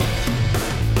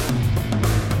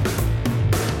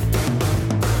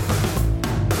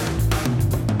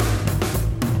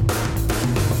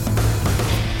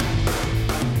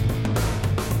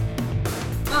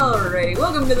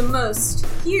welcome to the Must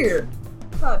Hear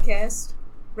podcast,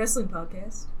 wrestling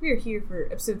podcast. We are here for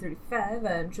episode 35.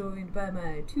 I'm joined by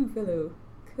my two fellow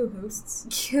co-hosts.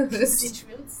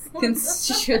 Constituents.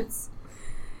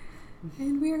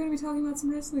 And we are going to be talking about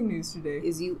some wrestling news today.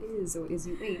 Is you is or is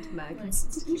you ain't my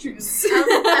constituents. Is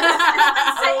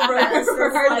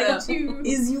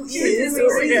you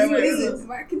is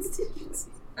my constituents.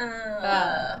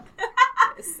 I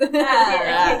can't get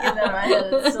that out of my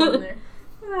head. It's still in there.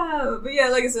 But yeah,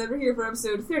 like I said, we're here for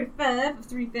episode 35 of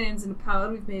Three Fans in a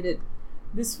Pod. We've made it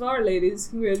this far, ladies.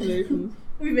 Congratulations.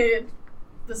 We made it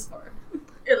this far.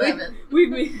 11. We've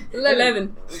made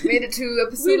 11. We made it to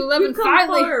episode 11 we've come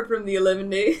finally. far from the 11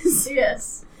 days.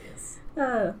 Yes.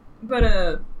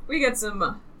 But we got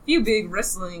some few big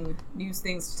wrestling news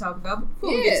things to talk about. But before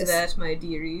we get to that, my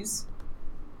dearies,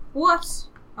 what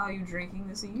are you drinking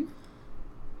this eve?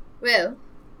 Well,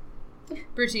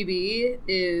 Britchie B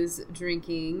is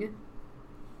drinking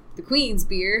the Queen's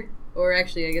beer, or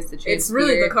actually, I guess the Champ's beer. It's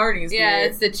really the Carney's beer. Yeah,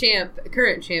 it's the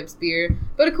current Champ's beer,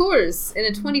 but of course, in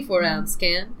a 24-ounce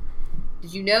can.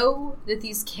 Did you know that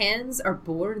these cans are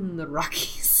born in the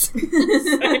Rockies?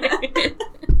 The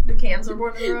cans are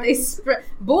born in the Rockies?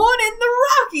 Born in the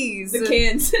Rockies! The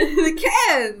cans. The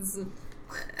cans!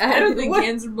 I don't think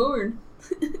cans are born.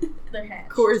 They're hatched.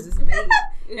 Coors is made.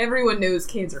 Everyone knows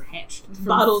cans are hatched.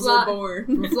 Bottles are born.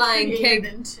 From flying keg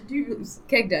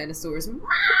dinosaurs.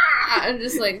 I'm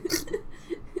just like...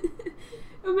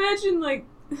 Imagine, like,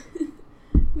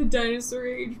 the dinosaur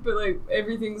age, but, like,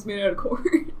 everything's made out of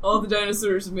corn. All the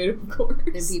dinosaurs are made up of corn.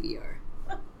 And PBR.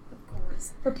 Of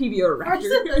course. A PBR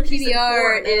raptor.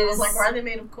 PBR is... I was is... like, why are they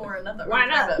made of corn? I thought we were Why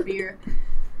talking not? about beer.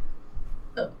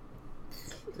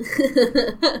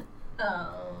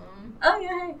 Oh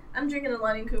yeah, hey. I'm drinking a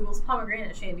Lightning Kugel's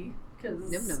pomegranate shandy.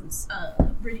 Because Num-nums.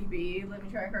 Britty B let me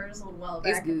try hers a little while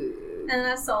It's back. good. And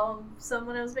I saw some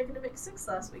when I was making a Big Six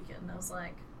last weekend. And I was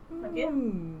like, let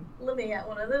me get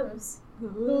one of those.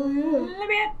 Let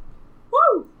me at.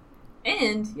 Woo!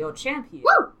 And your champion.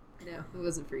 Woo! No, it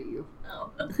wasn't for you.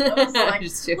 Oh. I was like,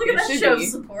 Just joking. look at that Should show be.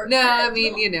 support. No, I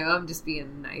mean, you know, I'm just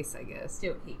being nice, I guess.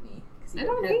 Don't hate me. I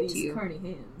don't have hate these you. Carney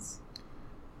hands.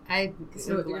 I So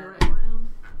so they're glad. right around.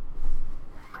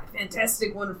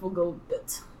 Fantastic, wonderful gold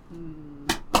bit.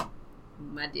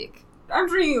 My dick. I'm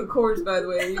drinking a Coors, by the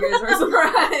way. You guys are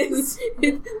surprised.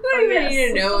 We don't even need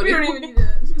to know. We don't even need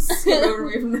to just skip over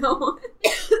me from now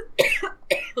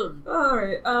on.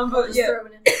 Alright, I'll but just yeah. throw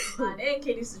it in mine. And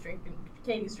Katie's drinking.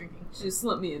 Just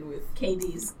let me in with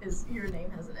Katie's is your name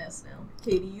has an S now.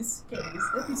 Katie's. Katie's.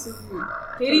 That'd be so weird.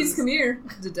 Katie's, come here.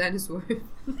 It's a dinosaur.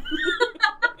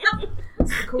 It's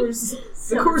the Coors. The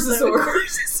So-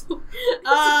 Corsasaur.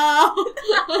 Oh.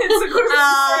 It's a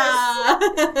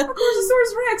Corsasaurus. A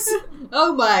Corsasaurus Rex.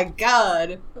 Oh my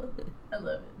god. I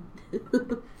love it.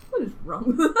 What is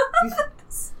wrong with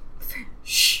us?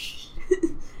 Shh.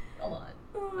 A lot.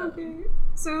 Okay.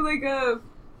 So, like,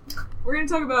 we're gonna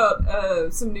talk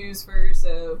about, some news first.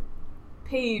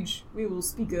 Page we will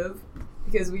speak of,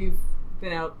 because we've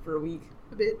been out for a week.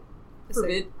 A bit. For a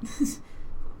bit.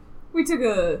 We took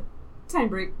a tiny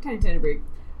break.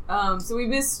 So we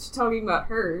missed talking about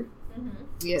her. Mm-hmm.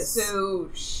 Yes. So,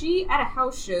 she, at a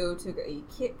house show, took a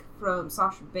kick from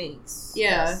Sasha Banks.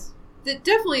 Yeah. Yes. It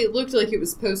definitely looked like it was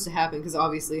supposed to happen because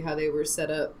obviously how they were set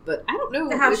up, but I don't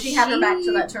know How if she had her back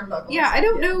to that turnbuckle. Yeah, I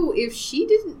don't know if she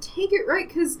didn't take it right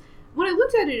because when I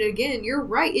looked at it again, you're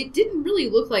right. It didn't really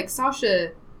look like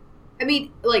Sasha. I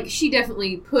mean, like she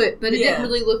definitely put, but it didn't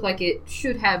really look like it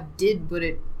should have did. But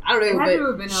it, I don't know. It had to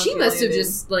have But been how she she must have landed.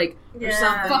 just like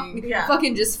something.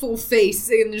 fucking just full face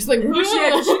and just like Yeah,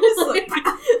 she was like,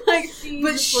 like She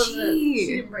but just wasn't, she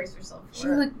didn't brace herself for she it.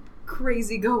 was like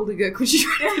crazy gobbledygook when she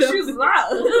tried yeah, it she up. was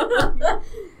loud.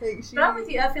 Like, she- But I'm with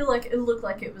you. I feel like it looked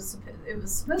like it was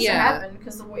supposed to happen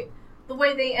because the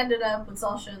way they ended up with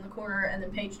Sasha in the corner and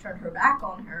then Paige turned her back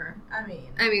on her. I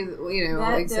mean, you know,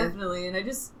 That like definitely, and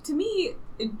to me,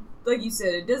 it, like you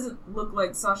said, it doesn't look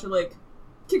like Sasha, like,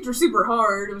 kicked her super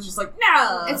hard. It was just like,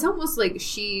 nah! it's almost like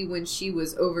when she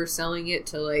was overselling it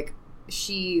to, like,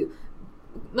 she,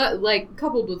 like,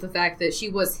 coupled with the fact that she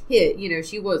was hit, you know,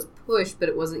 she was pushed, but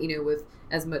it wasn't, you know, with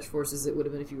as much force as it would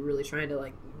have been if you were really trying to,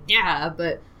 like,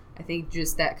 but I think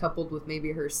just that coupled with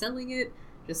maybe her selling it,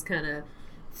 just kind of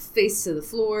face to the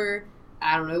floor.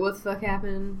 I don't know what the fuck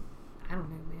happened. I don't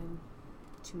know, man.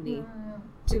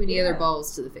 Too many other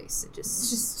balls to the face. It It's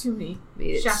just too many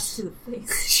made it shots to the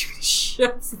face.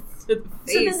 shots to the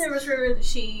face. so then there was rumor that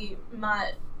she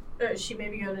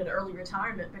maybe go into early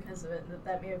retirement because of it, and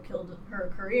that may have killed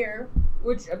her career.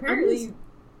 Which apparently,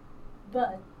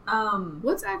 But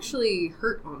what's actually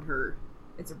hurt on her?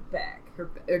 It's her back.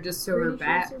 Or just so her Pretty sure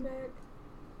back. it's her back.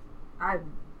 I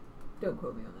don't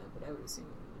quote me on that, but I would assume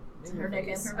maybe Her neck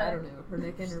and her back. I don't know. Her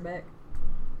neck and her back.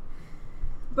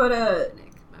 But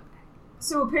Neck, my back.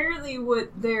 so apparently what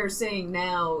they're saying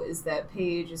now is that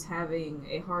Paige is having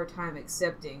a hard time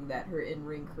accepting that her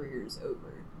in-ring career is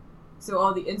over. So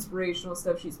all the inspirational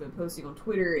stuff she's been posting on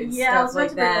Twitter and Yeah, I was stuff about like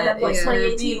to bring that that. up. Like is her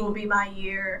 2018 being- will be my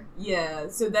year. Yeah,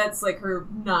 so that's like her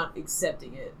not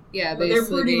accepting it. Yeah, But they're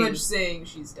basically pretty being- much saying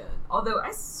she's done. Although I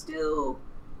still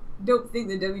don't think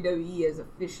the WWE has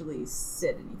officially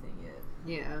said anything yet.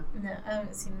 Yeah. No, I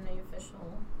haven't seen any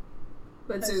official.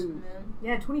 But so postman.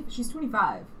 yeah, she's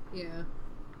 25. Yeah.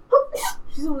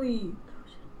 She's only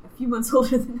a few months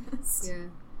older than us. Yeah.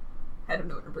 I don't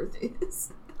know what her birthday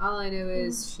is. All I know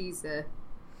is she's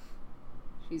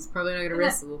probably not gonna And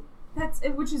wrestle. That's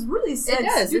which is really sad. It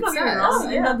does, Do it not get me sucks.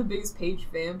 wrong, Yeah. I'm not the biggest Paige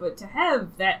fan, but to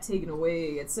have that taken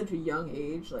away at such a young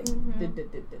age, like, Mhm.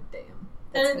 damn.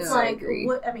 And it's No, I like, agree.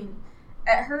 what, I mean,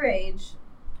 at her age,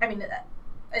 I mean,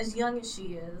 as young as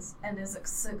she is, and as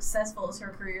successful as her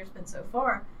career's been so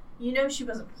far, you know she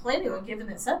wasn't planning on giving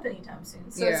this up anytime soon.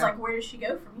 So it's Yeah. like, where does she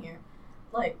go from here?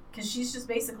 Like, because she's just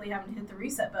basically having to hit the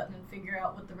reset button and figure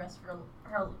out what the rest of her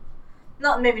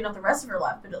maybe not the rest of her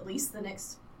life, but at least the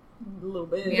next, A little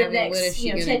bit. Yeah, I the mean, what is next, she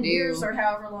gonna 10 do? years or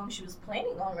however long she was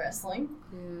planning on wrestling.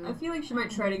 Yeah. I feel like she might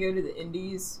try to go to the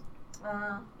Indies.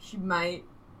 Uh, She might,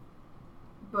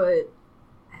 but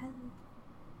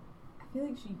I feel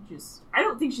like I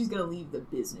don't think she's gonna leave the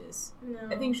business. no.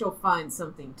 I think she'll find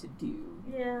something to do.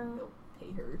 Yeah. They'll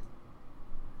pay her.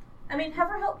 I mean, have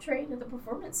her help train at the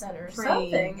performance center or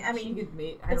Train. something. I She mean, could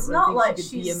I it's don't not really like think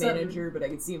she could be a she's some- manager, but I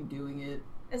could see him doing it.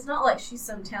 it's not like she's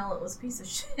some talentless piece of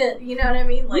shit. You know what I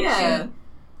mean? Like, Yeah. It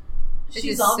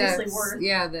she's just obviously sucks. worth.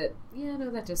 Yeah, that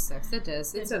just sucks. That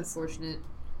does. It's It does. unfortunate.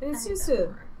 And it's I just hate that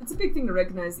for her. it's a big thing to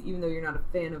recognize that even though you're not a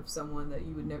fan of someone, that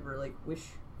you would never like wish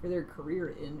for their career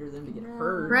to end or them to get No.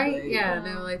 hurt. Right? Like, Yeah,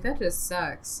 Wow. no, like that just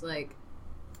sucks. Like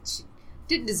she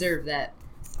didn't deserve that.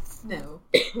 No.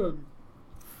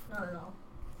 Not at all.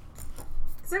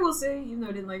 Because I will say, even though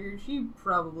I didn't like her, she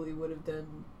probably would have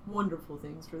done wonderful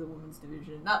things for the women's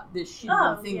division. Not this shitty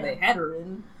Oh, thing yeah. they had her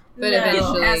in. But No.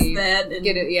 eventually- Getting past that and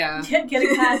Get it, yeah.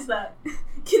 Getting past that.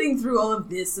 getting through all of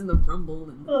this and the Rumble.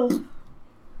 And, Ugh.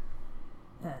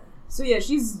 so yeah,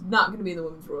 she's not going to be in the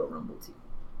Women's Royal Rumble team.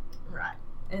 Right.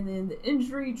 And then the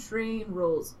injury train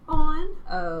rolls on.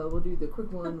 We'll do the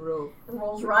quick one real.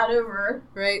 Rolls right over her.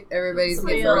 Right? Everybody's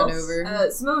Somebody getting run else.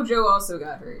 over. Samoa Joe also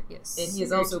got hurt. Yes. And he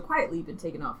has also quietly been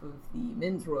taken off of the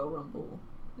Men's Royal Rumble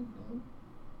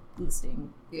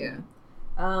listing. Yeah.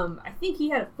 I think he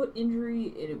had a foot injury,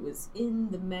 and it was in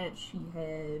the match he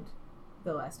had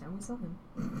the last time we saw him.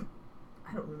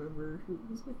 I don't remember who it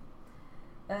was with.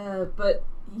 But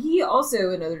he also,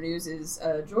 in other news, is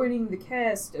joining the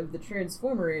cast of the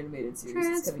Transformer animated series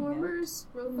that's coming out. Transformers,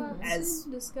 robots As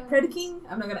in disguise. Predaking?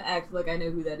 I'm not gonna act like I know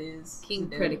who that is. King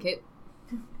No. Predicate.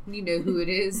 You know who it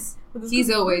is. But this He's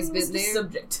is- always this been is there.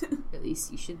 Subject. At least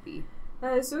he should be.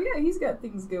 So yeah, he's got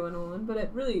things going on, but it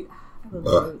really, I love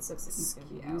Joe. It sucks that he's gonna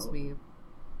be Excuse out. me.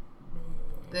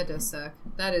 That does suck.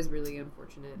 That is really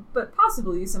unfortunate. But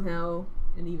possibly somehow,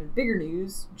 in even bigger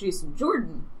news, Jason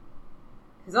Jordan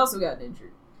has also gotten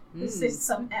injured. This Mm. is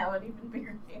somehow an even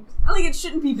bigger name. I think it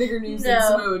shouldn't be bigger news than No.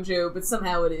 Samoa Joe, but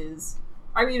somehow it is.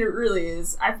 I mean, it really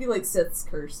is. I feel like Seth's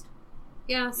cursed.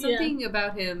 Yeah, something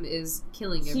about him is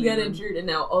killing He everyone. got injured, and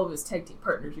now all of his tag team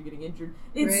partners are getting injured.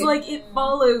 It's Right. like it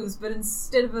follows, but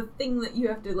instead of a thing that you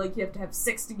have to have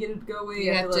sex to get it to go away,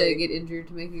 You have to like, get injured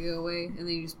to make it go away, and then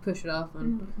you just push it off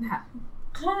on Nah.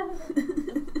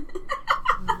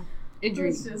 injury.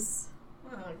 It's just,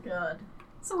 oh god.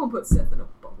 Someone put Seth in a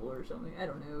bubble or something. I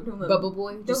don't know. Don't let Bubble him,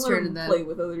 Boy, don't just let turning him that. play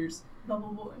with others.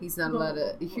 Bubble boy. He's not allowed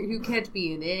to. You can't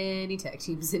be in any tag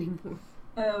teams anymore.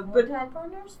 But But tag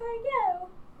partners for you.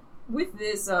 with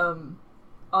this,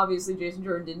 obviously Jason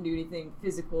Jordan didn't do anything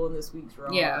physical in this week's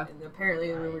Raw. Yeah. And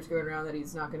apparently the rumors going around that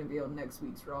he's not going to be on next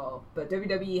week's Raw. But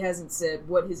WWE hasn't said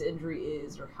what his injury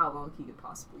is or how long he could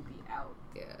possibly be out.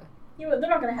 Yeah. You know, they're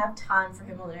not gonna have time for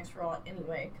him on the next Raw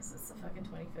anyway, because it's the fucking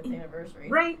 25th anniversary.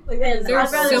 Right? Like And is There's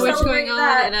I'd rather so much celebrate going on,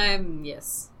 that. and I'm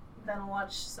yes. Then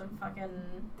watch some fucking.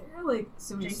 There are like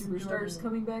so many Jason superstars Jordan.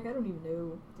 coming back. I don't even know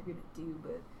what they're gonna do,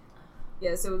 but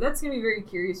yeah. So that's gonna be very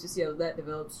curious to see how that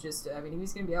develops. Just, I mean,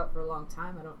 he's gonna be out for a long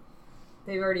time.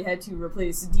 They've already had to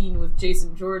replace Dean with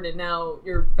Jason Jordan, and now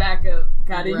your backup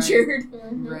got Right. injured.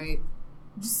 Right.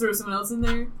 Just throw someone else in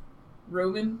there.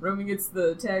 Roman gets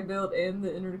the tag belt and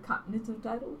the Intercontinental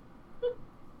title.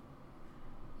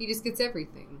 He just gets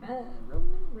everything.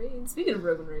 Roman Reigns. Speaking of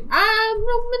Roman Reigns, I'm Roman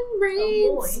Oh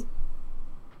Reigns. boy.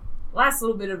 last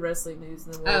little bit of wrestling news,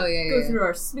 and then we'll go through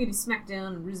our Smeedy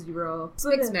SmackDown and Rizzy Raw.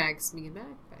 Smeedy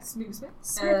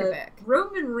Smack.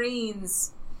 Roman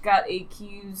Reigns got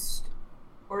accused,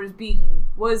 or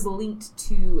was linked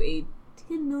to a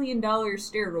 $10 million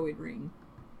steroid ring.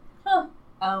 Huh.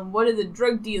 One of the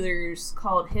drug dealers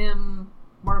called him,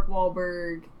 Mark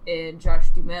Wahlberg, and Josh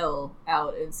Duhamel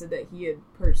out and said that he had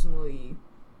personally,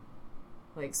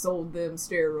 sold them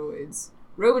steroids.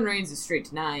 Roman Reigns is straight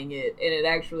denying it, and it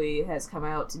actually has come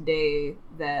out today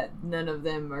that none of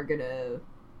them are gonna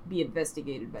be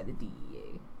investigated by the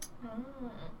DEA.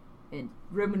 And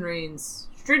Roman Reigns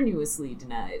strenuously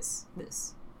denies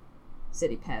this. Said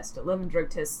he passed 11 drug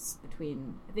tests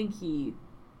I think he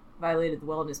violated the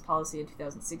wellness policy in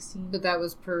 2016. But that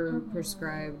was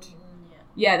prescribed.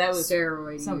 Yeah, that was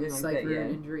steroid something use, like that, for yeah.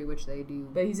 an injury, which they do.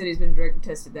 But he said he's been drug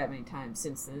tested that many times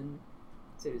since then.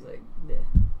 So he was like, bleh.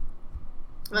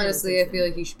 Honestly, I feel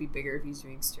like he should be bigger if he's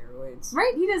doing steroids.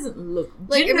 Right? He doesn't look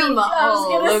Jinder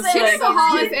Mahal looks Jinder like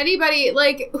Mahal, if anybody,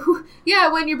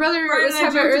 when your brother was talking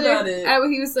about earlier,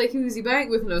 he was like, who was he buying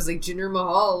with? And I was like, Jinder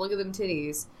Mahal, look at them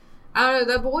titties. I don't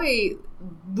know, that boy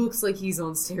looks like he's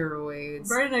on steroids.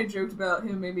 Brian and I joked about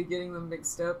him maybe getting them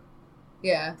mixed up.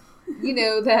 Yeah. You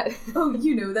know that. Oh,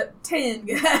 that tan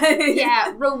guy.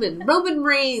 Yeah, Roman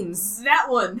Reigns. That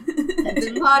one.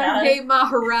 The modern day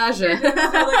Maharaja.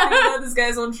 This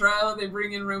guy's on trial, and they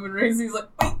bring in Roman Reigns, and he's like,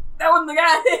 wait, that wasn't the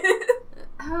guy.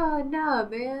 Oh, no,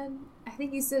 man. I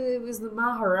think you said it was the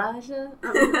Maharaja.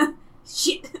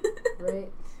 Shit.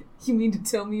 Right. You mean to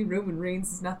tell me Roman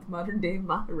Reigns is not the modern day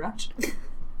Maharaja?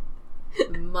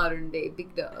 The modern day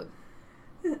big dog.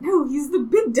 No, he's the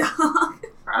big dog.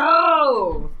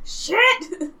 Oh!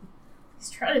 Shit! He's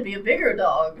trying to be a bigger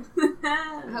dog.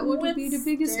 How would you be the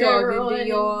biggest dog in the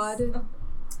yard?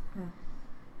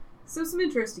 So some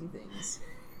interesting things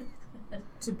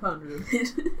to ponder a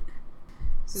bit.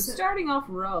 So starting off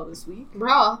Raw this week.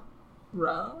 Raw?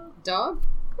 Dog?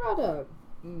 Raw dog.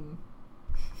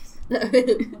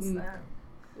 What's that?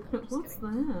 What's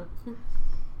that?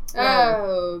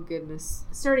 Oh, goodness.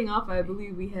 Starting off, I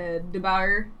believe we had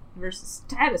DeBauer versus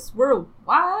Status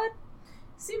Worldwide.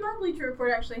 See, my Bleacher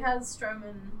Report actually has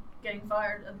Strowman getting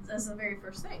fired as the very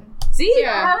first thing. See?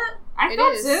 Yeah. I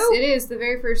thought so. It is. The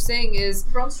very first thing is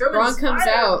Braun Strowman Braun comes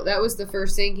out. That was the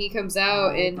first thing. He comes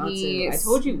out and I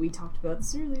told you, we talked about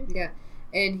this earlier. Yeah.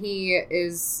 And he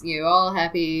is, all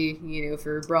happy,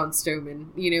 for Braun Strowman.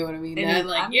 You know what I mean? And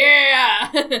yeah!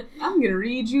 I'm gonna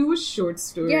read you a short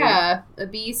story. Yeah. A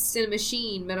beast and a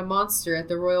machine met a monster at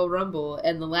the Royal Rumble,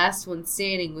 and the last one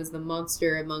standing was the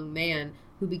monster among man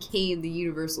who became the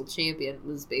Universal Champion,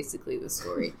 was basically the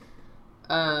story.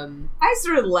 I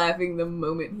started laughing the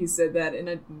moment he said that, and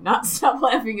I did not stop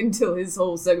laughing until his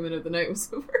whole segment of the night was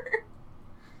over.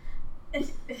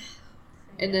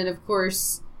 And then, of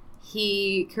course...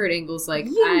 Kurt Angle's like,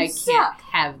 I can't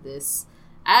have this.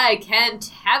 I can't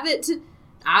have it.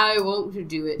 I won't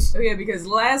do it. Oh yeah, because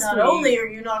last week... Not only are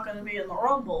you not going to be in the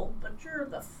Rumble, but you're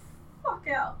the fuck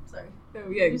out. Sorry.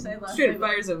 Oh yeah, straight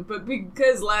fires him. But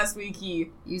because last week he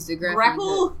used a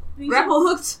grapple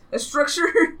hooked a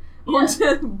structure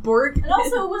onto Borg. And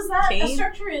also, was that Kane? a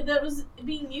structure that was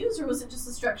being used, or was it just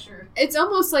a structure? It's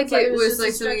almost like it was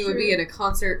like something you would be in a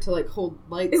concert to hold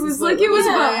lights. It was like it was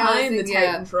behind the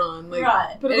Titantron,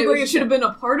 right? But it looked like it should have been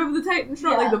a part of the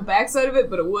Titantron, like the backside of it,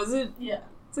 but it wasn't. Yeah.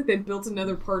 It's like they built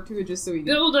another part to it just so we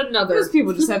build another. Those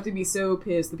people just have to be so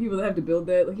pissed. The people that have to build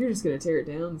that, you're just gonna tear it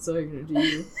down. That's all you're gonna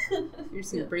do. You're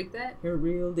just gonna break that. You're a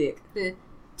real dick.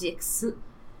 Dicks.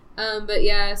 But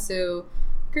yeah, so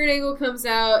Kurt Angle comes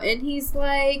out and he's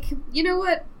like, you know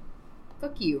what?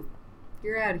 Fuck you.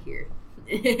 You're out of here.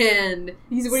 And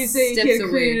what do you say? He had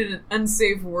created an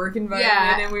unsafe work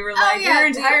environment, and we were like, your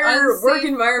entire work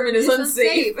environment is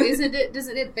unsafe. Isn't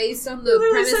it based on the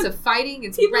premise of fighting?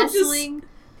 It's wrestling.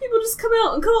 People just come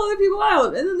out and call other people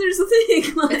out, and then there's the thing.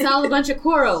 It's all a bunch of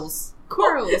quarrels.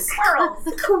 Quarrels.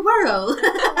 A quarrel.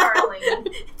 Quarreling.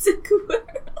 It's a quarrel.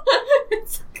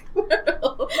 It's a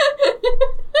quarrel.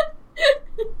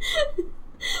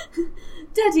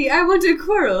 Daddy, I want a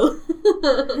quarrel.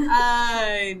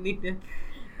 I need it.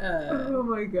 Oh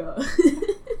my god.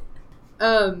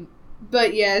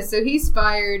 But yeah, so he's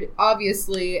fired.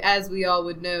 Obviously, as we all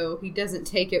would know, he doesn't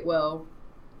take it well.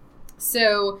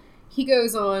 So he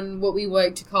goes on what we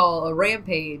like to call a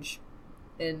rampage,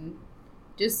 and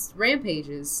just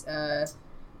rampages.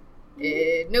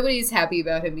 Nobody's happy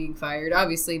about him being fired.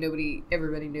 Obviously,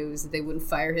 everybody knows that they wouldn't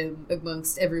fire him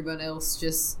amongst everyone else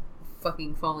just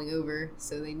fucking falling over,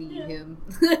 so they need him.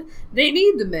 They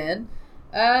need the man.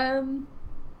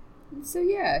 So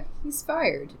yeah, he's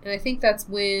fired. And I think that's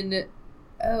when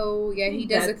Oh, yeah, he think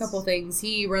does a that's- couple things.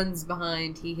 He runs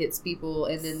behind, he hits people,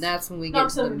 and then that's when we get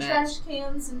Knocks to the over match. trash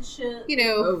cans and shit. You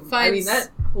know, Oh, finds... I mean, that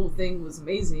whole thing was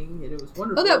amazing, and it was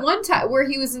wonderful. Oh, that one time where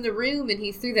he was in the room and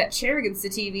he threw that chair against the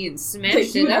TV and smashed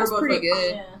Like, you it. and I That was were both pretty like,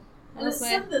 good. Yeah. And That's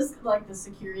some of this, like, the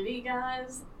security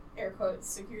guys, air quotes,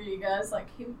 security guys, like,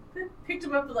 he picked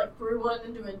him up and, like, threw one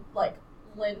into a, like,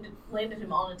 landed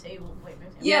him on a table. Wait, no,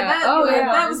 Yeah, Yeah. that, Oh, that,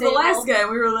 yeah. that was the Table. last guy.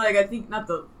 We were like, I think not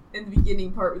in the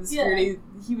beginning part with the Yeah. security,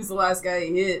 he was the last guy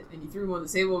he hit, and he threw him on the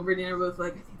table, and Brittany and I were both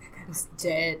like, I think that guy He's was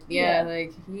dead. Yeah. Yeah,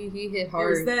 like, he hit There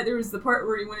was hard. that. There was the part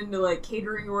where he went into like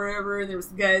catering or whatever, and there was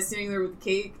the guy sitting there with the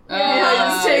cake. Oh,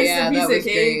 Yeah, just takes yeah, a piece that of was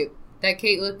cake. great. That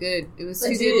cake looked good. It was That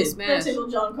too did. good to That smash.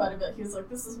 tickled John quite a bit. He was like,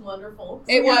 "This is wonderful."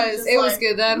 It So, yeah, was. just It was like-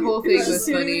 good. That whole He thing was was just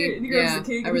sitting funny. there, and he grabs Yeah, the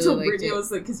cake. I and really told liked Brittany, I it.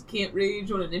 was like, because you can't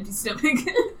rage on an empty stomach.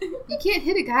 You can't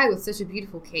hit a guy with such a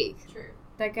beautiful cake. True.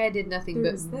 That guy did nothing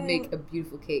There but was that. make a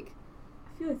beautiful cake.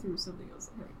 I feel like there was something else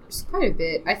that happened. There's quite a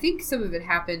bit. I think some of it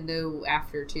happened though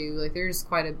after too. Like there's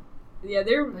quite a Yeah,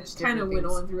 they Much kind of different went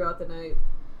things. on throughout the night.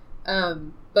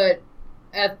 But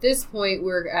at this point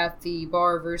we're at the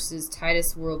Bar versus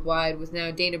Titus Worldwide with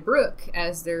now Dana Brooke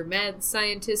as their mad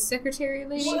scientist secretary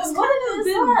lady. What is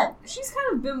been, that? She's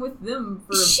kind of been with them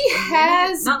for She a minute.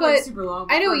 has, not but like super long.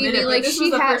 I know for what a you minute, mean. but Like this she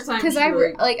was the had first time because she,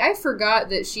 I forgot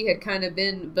that she had kind of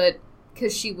been, but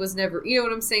because she was never. You know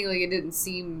what I'm saying? Like it didn't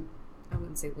seem. I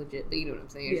wouldn't say legit, but you know what I'm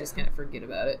saying. I Yeah. just kind of forget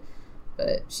about it.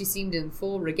 But she seemed in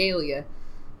full regalia.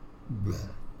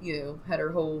 You know, had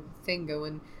her whole thing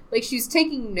going. Like she was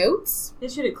taking notes. Yeah,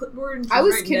 she had a clipboard and she I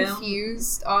was writing down.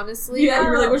 confused, honestly. Yeah, you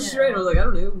were like, what's she Yeah. writing? I was like, I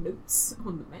don't know, notes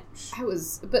on the match. I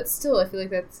was, but still, I feel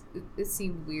like it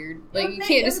seemed weird. Like would you make-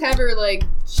 can't it just would- have her like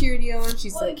cheering you on.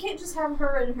 She's Well, like, you can't just have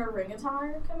her in her ring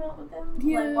attire come out with them.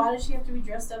 Yeah. Like, why does she have to be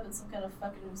dressed up in some kind of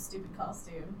fucking stupid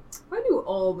costume? Why do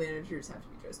all managers have to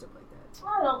be dressed up like that?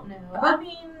 I don't know. But- I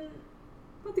mean,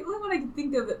 But the only one I can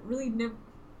think of that really never,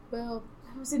 well,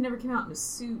 I would say never came out in a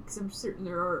suit, because I'm certain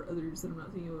there are others that I'm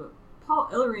not thinking of. Paul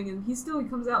Ellering, and he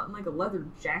comes out in like a leather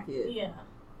jacket. yeah.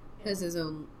 has his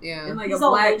own, yeah. And like He's a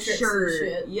all black Matrix and shirt.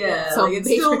 shit. Yeah, Yeah. It's all like it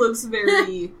still Matrix. looks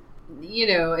very... You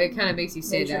know, it kind of makes you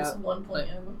stand Matrix out.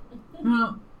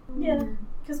 1.0. Yeah.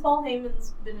 Because Paul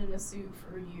Heyman's been in a suit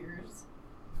for years.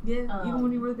 Yeah, even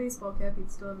when he wore the baseball cap,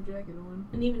 he'd still have a jacket on.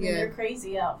 And even Yeah. in their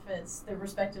crazy outfits, their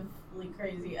respectively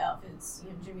crazy outfits,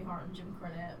 you know, Jimmy Hart and Jim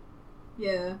Cornette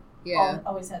Yeah. Yeah.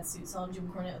 always had suits on. Jim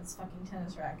Cornette with his fucking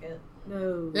tennis racket.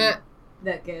 No. Eh,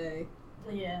 That guy.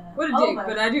 Yeah. What a Oh dick, my-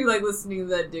 but I do like listening to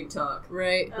that dick talk.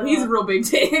 right. He's a real big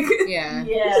dick. Yeah.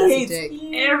 Yeah. he hates dick.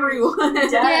 everyone. He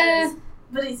does, Yeah.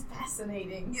 But he's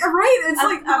fascinating. Yeah, right? It's I-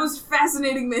 like the I- most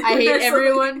fascinating man. I hate There's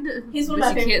everyone. He's one of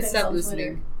but my you favorite can't things stop on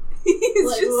listening. He's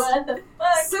Like, just what the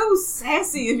fuck? so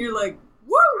sassy, and you're like,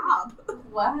 stop.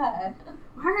 Why?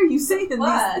 Why are you saying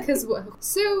Why? these Because what?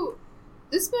 So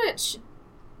this match.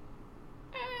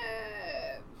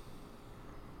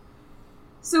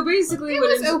 So basically, It what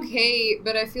was is okay,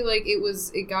 but I feel like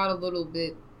it got a little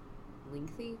bit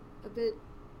lengthy. A bit.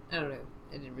 I don't know.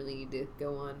 I didn't really need to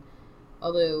go on.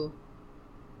 Although,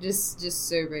 just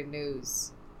so everybody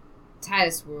knows,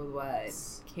 Titus Worldwide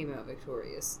came out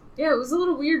victorious. Yeah, it was a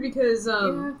little weird because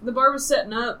Yeah. the bar was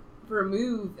setting up for a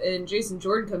move, and Jason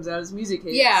Jordan comes out, his music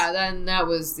hits. Yeah, then that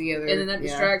was the other. And then that yeah.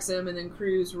 distracts him, and then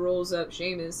Cruz rolls up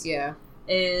Sheamus. Yeah.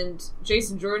 And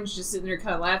Jason Jordan's just sitting there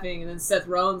kind of laughing, and then Seth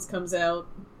Rollins comes out,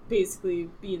 basically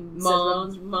being Seth Mom.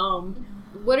 Rollins' mom.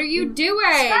 What are you doing?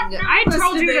 Stop I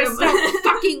told you to them. stop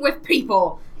fucking with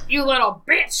people. You little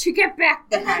bitch. You get back.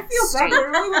 And I feel bad. I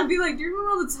really want to be like, do you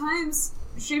remember all the times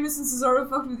Sheamus and Cesaro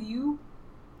fucked with you?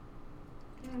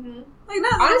 Mm-hmm. Like,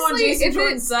 not that I'm on Honestly, Jason if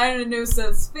Jordan's it- side and I know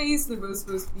Seth's face, they're both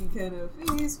supposed to be kind of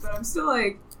face, but I'm still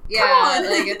like, Yeah, Come on.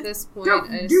 like at this point,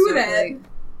 Don't I just do feel that. like-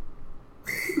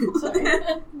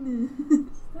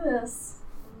 This.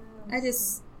 I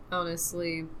just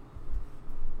honestly,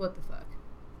 what the fuck?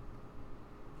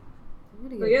 I'm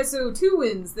gonna But get- yeah, so 2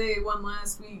 wins. They won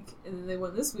last week, and then they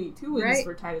won this week. 2 wins Right.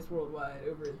 for Titus Worldwide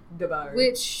over the Bar.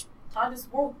 Which Titus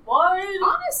Worldwide.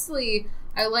 honestly,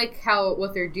 I like how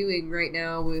what they're doing right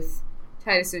now with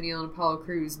Titus O'Neil and Apollo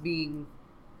Crews being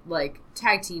like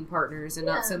tag team partners, and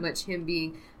not Yeah. so much him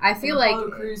being. I feel and like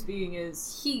Apollo Crews being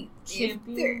his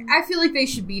champion. I feel like they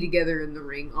should be together in the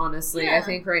ring. Honestly, I Yeah.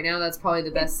 think right now that's probably the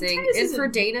best And thing. Titus And isn't for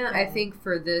Dana, I bad. think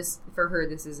for her,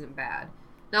 this isn't bad.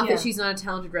 Not Yeah. that she's not a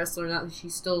talented wrestler, not that she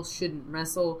still shouldn't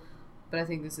wrestle, but I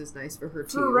think this is nice for her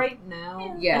too. for right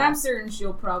now. Yeah. And I'm certain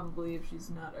she'll probably, if she's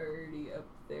not already up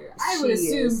there, I would She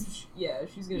assume, is.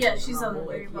 she's gonna. Yeah, be she's on the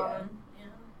Rumble, very like, bottom. Yeah.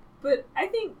 But I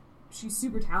think she's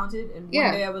super talented, and Yeah.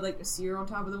 one day I would like to see her on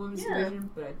top of the women's Yeah. division.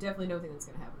 But I definitely don't think that's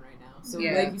gonna happen right now. So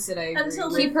Yeah. like you said, I agree. Until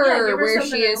with- Keep Yeah, her give her where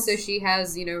something she is else. so she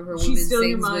has, her she's women's still in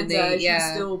your things when mind's they, eye. yeah.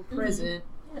 She's still present.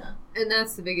 Yeah. And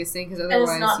that's the biggest thing, because And it's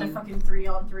otherwise not in a fucking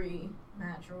 3-on-3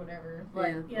 match or whatever.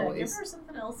 Like, Yeah, give always. her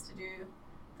something else to do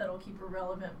that'll keep her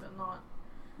relevant, but not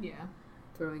Yeah.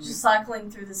 throwing just cycling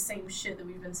through the same shit that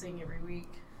we've been seeing every week.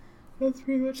 That's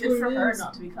pretty much Good for her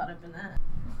not to be caught up in that.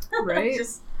 Right?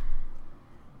 Just,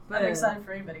 But I'm excited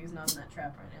for anybody who's not in that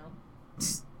trap right now.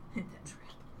 That's right.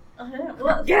 I know.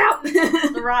 Well, Get out!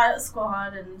 the Riot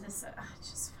Squad and just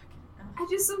fucking. I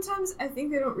just sometimes I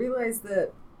think they don't realize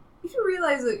that you should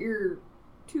realize that your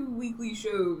 2 weekly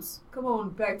shows come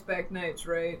on back-to-back nights,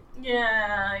 right?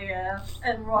 Yeah.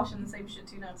 And we're watching the same shit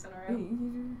 2 nights in a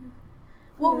row.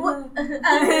 Well,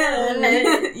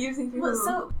 what? You think you're Well,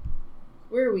 so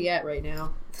Where are we at right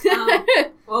now?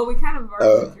 well, we kind of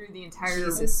already went through the entire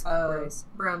Jesus Christ.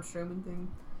 Braun Strowman thing.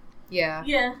 Yeah.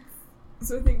 yeah,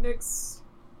 So I think next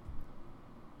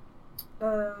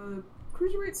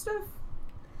cruiserweight stuff.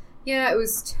 Yeah, it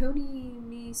was Tony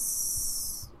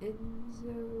Nese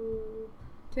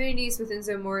with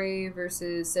Enzo Mori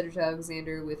versus Cedric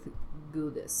Alexander with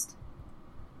Goldust.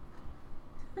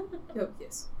 Oh,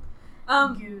 yes.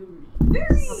 Gooey.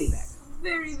 Very, I'll be back.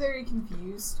 very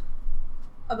confused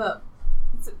about.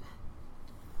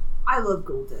 I love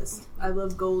Goldust. I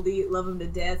love Goldie. Love him to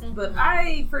death. But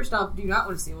I, first off, do not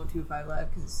want to see him on 205 Live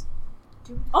because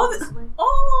all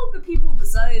the people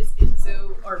besides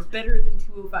Enzo are better than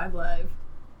 205 Live.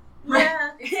 Yeah,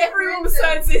 Everyone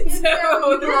besides Enzo.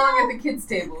 You belong at the kids'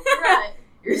 table. right.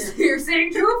 You're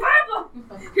saying 205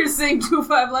 Live. You're saying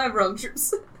 205 Live wrong,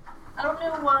 Trips. I don't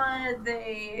know why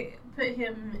they put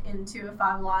him into a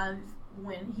 5 Live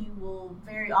when he will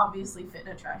very obviously fit in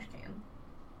a trash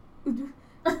can.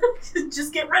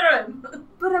 Just get rid of him.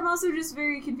 But I'm also just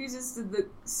very confused as to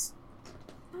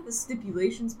not the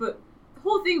stipulations, but the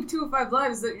whole thing of 205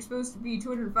 Live is that you're supposed to be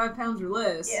 205 pounds or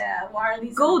less. Yeah, why are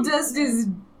these Goldust is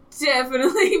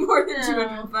definitely more than Yeah.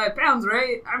 205 pounds,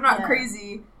 right? I'm not Yeah.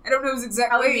 crazy. I don't know his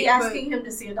exact I would weight, be asking him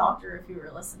to see a doctor if you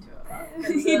were listening to it.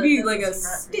 but he'd be like a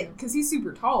stick because he's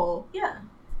super tall. Yeah.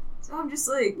 So I'm just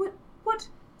like, what?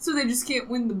 So they just can't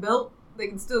win the belt? They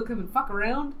can still come and fuck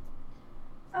around?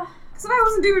 Because if I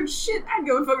wasn't doing shit, I'd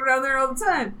go and fuck around there all the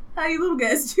time. How you little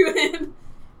guys doing?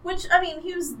 Which, I mean,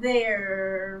 he was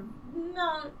there,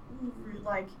 not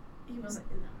like, he wasn't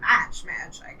in the match,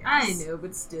 I guess. I know,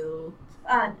 but still,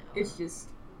 I know. it's just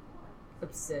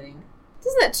upsetting.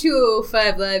 Doesn't that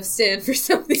 205 Live stand for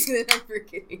something that I'm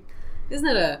forgetting? Isn't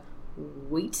that a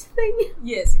weight thing?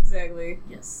 Yes, exactly.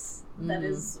 Yes. That Mhm.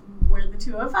 is where the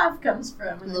 205 comes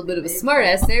from. A little bit of a smart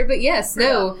ass there, but yes,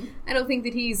 no. From- I don't think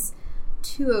that he's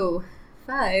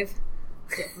 205.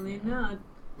 Definitely not.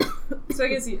 So I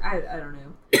guess I don't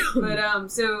know.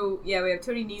 But so yeah, we have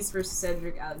Tony Nese versus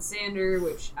Cedric Alexander,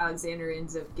 which Alexander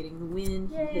ends up getting the win.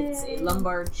 He hits a Yay.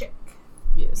 lumbar check.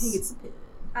 Yes. He gets the pin.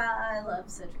 I love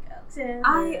Cedric Alexander.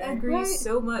 I agree Right.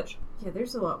 so much. Yeah,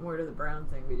 there's a lot more to the Brown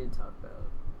thing we didn't talk about.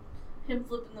 Him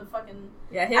flipping the fucking...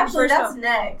 Yeah, him Actually, first that's off.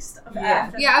 next. Yeah.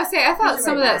 After Yeah, I would say I thought Cruiserweight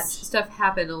some of that match. stuff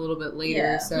happened a little bit later.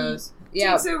 Yeah. So He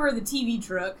yeah, takes over the TV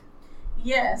truck.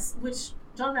 Yes, which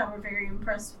John and I were very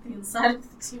impressed with the inside of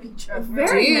the TV truck.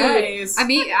 Very Dude, nice. I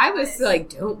mean, I was like,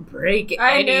 don't break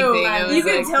I anything. know. I was You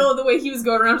could like, tell the way he was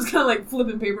going around, just kind of like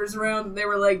flipping papers around. They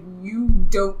were like, "You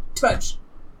don't touch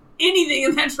anything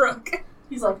in that truck."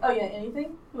 He's like, oh yeah,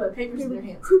 anything? Who had papers in their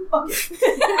hands? Okay.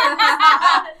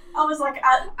 I was like,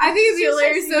 I think it'd be So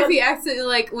hilarious sexy, though if but- he accidentally,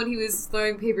 like, when he was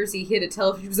throwing papers, he hit a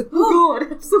television. He was like, oh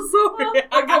god, I'm so sorry.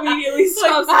 Like immediately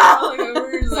stops ah! falling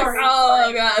over. He's like, Sorry, "Oh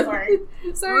sorry, god, sorry.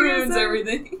 sorry, ruins sorry.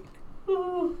 everything."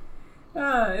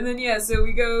 And then yeah, so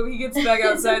we go. He gets back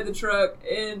outside the truck,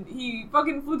 and he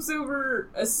fucking flips over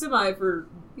a semi for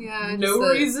Yeah, no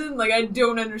just, reason. Like I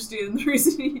don't understand the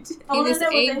reason he did. I He wanna was know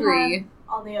what they angry. had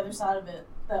on the other side of it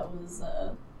that was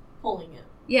pulling it.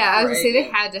 Yeah, I was gonna say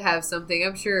Right. they had to have something.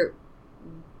 I'm sure.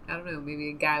 I don't know, maybe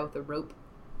a guy with a rope.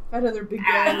 That other big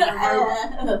guy with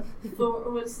a rope.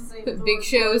 Thor, what's his name? Thor Big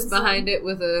Show's behind it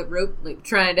with a rope, like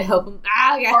trying to help him.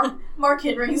 Ah, yeah. Mark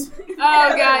Henry's. Oh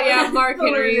god, yeah, Mark Oh,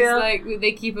 Henry's yeah. like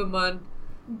they keep him on.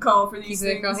 Call for Keep these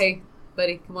it. things. Hey,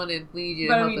 buddy, come on in. We need you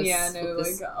to But I help mean, us. yeah, no, with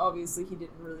this. like obviously he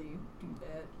didn't really do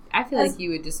that. I feel As- like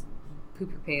you would just poop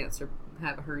your pants or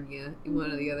have a hernia,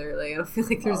 one or the other. Like I don't feel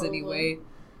like there's any Probably. way.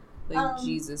 Like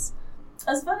Jesus.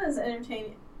 As fun as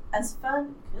entertaining, as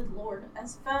fun, good lord,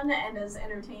 as fun and as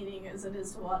entertaining as it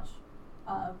is to watch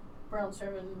Braun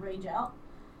Strowman rage out,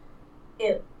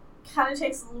 it kind of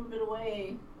takes a little bit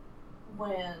away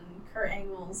when Kurt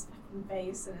Angle's fucking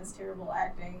face and his terrible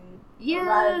acting. Yeah,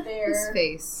 right there his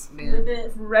face, with man.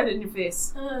 it. Red in your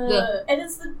face. And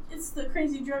it's the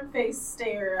crazy drunk face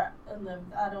stare and the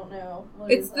I don't know.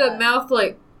 What It's is the that? mouth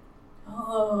like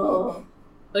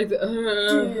Dude.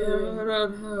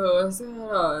 the what's going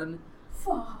on?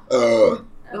 Fuck.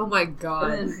 Oh my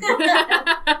god.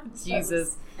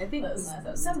 Jesus. I think That was this nice.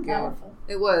 That was so good. powerful.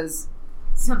 It was.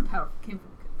 some power came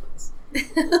from a good place.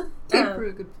 Came from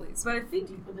a good place. But I think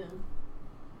Deep within.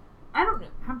 I don't know.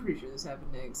 I'm pretty sure this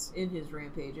happened next in his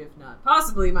rampage, if not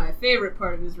possibly my favorite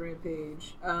part of his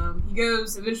rampage. He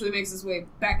goes, eventually makes his way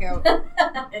back out,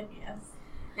 Yes.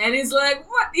 and he's like,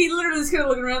 "What?" He literally is kind of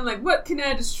looking around, like, "What can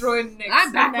I destroy next?"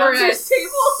 I'm back where I Announcer's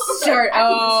table. start. I can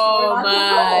Oh destroy my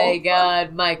Michael Cole.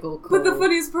 god, Michael Cole. But the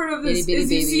funniest part of this Itty bitty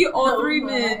is you baby. see all Oh three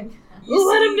my men. God. You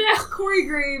Let see him down. Corey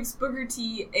Graves, Booker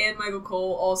T, and Michael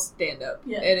Cole all stand up.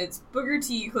 Yeah. And it's Booker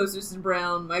T closest to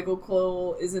Brown, Michael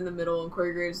Cole is in the middle, and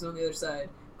Corey Graves is on the other side.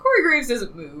 Corey Graves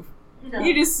doesn't move. No.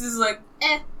 He just is like,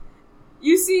 eh.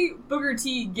 You see Booker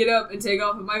T get up and take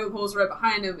off, and Michael Cole's right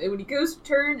behind him, and when he goes to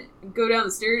turn and go down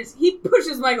the stairs, he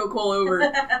pushes Michael Cole over.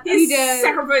 He does.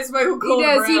 Sacrificed Michael Cole He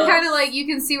to does. He Brown. kind of like, you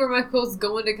can see where Michael Cole's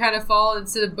going to kind of fall.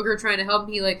 Instead of Booker trying to help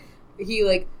him,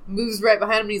 he moves right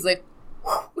behind him, and he's like,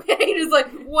 he just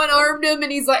like one armed him,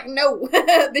 and he's like, no,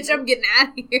 bitch, I'm getting out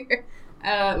of here.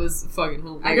 It was fucking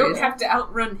hilarious. I don't have to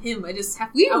outrun him. I just have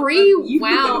to We outrun you.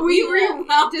 rewound. We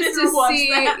rewound just to to watch see.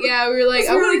 that. Yeah, we were like,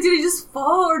 So we were like, did he just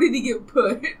fall or did he get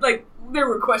put? Like, there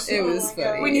were questions. it was Oh my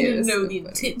funny. God. We It need to was know so the funny.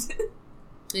 intent.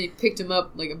 And he picked him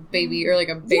up like a baby or like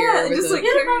a bear. Yeah, with just a, like- He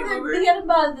had carry him him over. he had him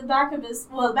by the back of his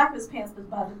the back of his pants was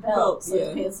by the belt, Belt, so yeah.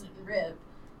 his pants didn't rip.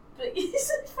 But he's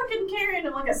just fucking carrying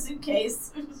him like a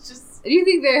suitcase. It was just do you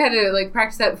think they had to like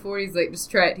practice that before? He's like,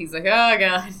 just try it. He's like, oh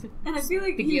god. And I feel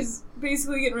like Pick you he's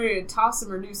basically getting ready to toss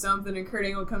him or do something, and Kurt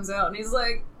Angle comes out and he's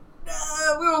like,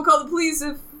 we won't call the police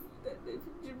if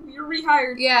you're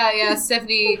rehired. Yeah.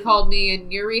 Stephanie called me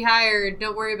and you're rehired.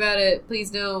 Don't worry about it.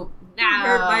 Please don't. Nah.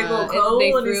 Hurt Michael Cole, and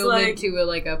they and he's threw him like-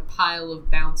 into a pile of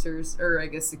bouncers, or I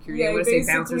guess security. Yeah, I want to say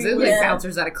basically bouncers. It was was- like Yeah.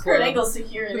 bouncers at a club. Kurt Angle's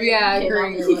security. Yeah, came Kurt out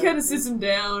Angle. there He kind of sits him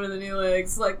down, and then he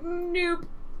like, nope.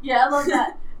 Yeah, I love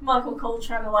that. Michael Cole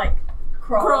trying to like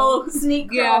crawl. Sneak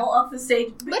crawl Yeah. off the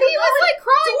stage. But he was like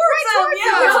crawling right him, towards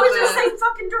yeah. him. It was just same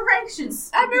fucking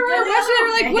directions. I remember watching it, they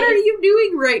were like, what are you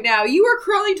doing right now? You are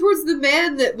crawling towards the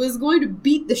man that was going to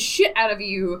beat the shit out of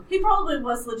you. He probably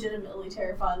was legitimately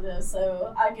terrified though,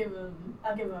 so I give him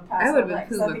a pass. I would've on been that,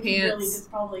 'cause pooping I think he really pants. just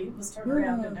probably was turned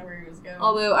around and know where he was going.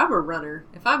 Although I'm a runner.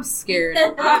 If I'm scared,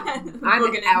 I'm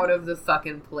Looking out of the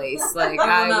fucking place. Like, I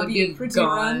will I not would be be a pretty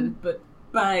gone. run, but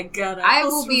by God, I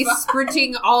will will be survive.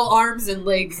 sprinting all arms and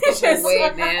legs the Just whole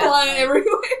way, man. flying everywhere.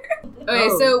 Okay,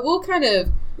 Oh. so we'll kind of...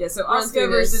 Yeah, so Run Asuka through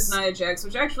versus this. Nia Jax,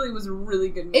 which actually was a really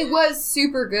good match. It was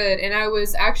super good, and I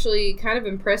was actually kind of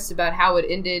impressed about how it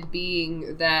ended,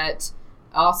 being that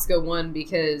Asuka won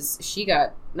because she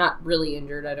got not really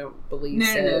injured, I don't believe No,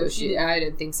 so. no, no, she didn't. I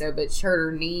didn't think so, but she hurt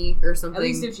her knee or something. At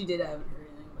least if she did, I haven't heard anything.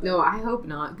 About No, it. I hope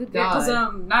not. Good Yeah, God.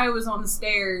 because Nia was on the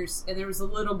stairs, and there was a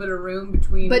little bit of room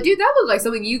between. But dude, that looked like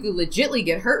something you could legitly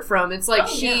get hurt from. It's like Oh,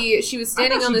 she was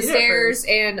standing thought on she the did at stairs first.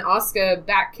 and Asuka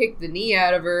back kicked the knee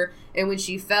out of her, and when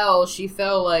she fell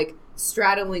like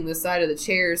straddling the side of the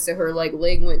chairs, so her like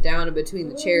leg went down in between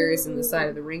the chairs and the side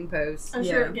of the ring post. I'm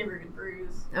sure Yeah. it gave her a good bruise.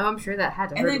 Oh, I'm sure that had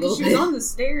to and hurt then a 'cause little she was bit. on the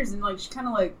stairs, and like she kind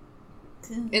of like.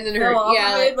 And then fell off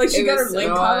her, of it. Like she it got her was leg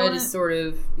caught on odd, it. sort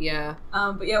of, yeah.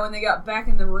 But yeah, when they got back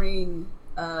in the ring,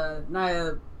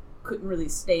 Nia couldn't really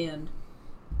stand,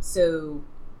 so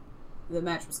the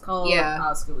match was called. Yeah.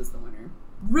 Asuka was the winner.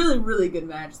 Really, really good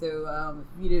match, though.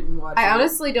 If you didn't watch it. I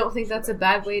honestly don't think that's a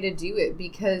bad way to do it,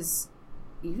 because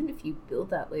even if you build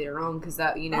that later on, because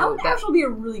that, you that know, would that actually be a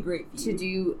really great feud. to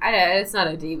do, it's not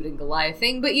a David and Goliath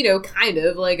thing, but, you know, kind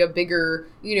of like a bigger,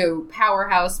 you know,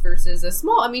 powerhouse versus a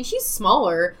small, I mean, she's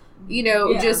smaller, you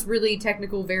know, Yeah. just really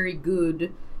technical, very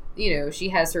good, you know, she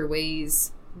has her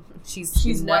ways.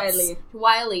 She's nuts. wily.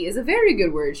 Wily is a very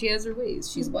good word. She has her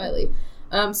ways. She's wily.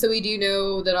 So we do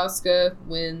know that Asuka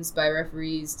wins by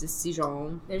referee's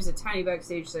decision. There's a tiny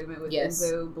backstage segment with Yes.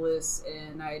 Enzo, Bliss,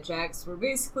 and Nia Jax, where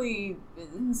basically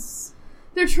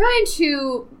They're trying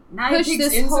to Nia push picks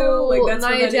this Enzo, whole like that's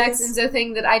what Nia that Jax is. Enzo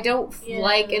thing that I don't Yeah.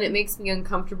 like, and it makes me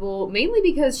uncomfortable, mainly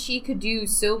because she could do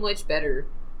so much better.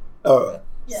 Yeah.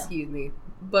 Excuse me.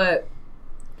 But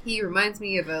he reminds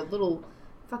me of a little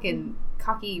fucking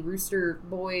cocky rooster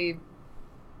boy.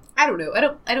 I don't know. I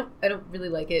don't really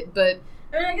like it, but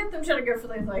I mean, I get them trying to go for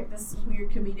like this weird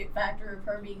comedic factor of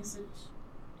her being such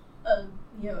a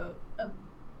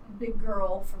big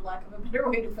girl, for lack of a better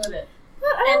way to put it.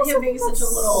 And him being such a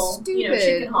little,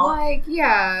 chicken hawk. Like,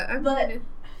 yeah, I But mean,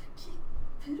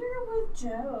 put her with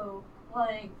Joe.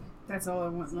 Like, That's all I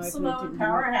want in life. some other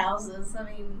powerhouses. I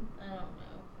mean, I don't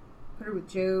know. Put her with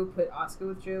Joe. Put Asuka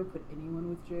with Joe. Put anyone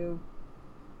with Joe.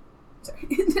 Sorry.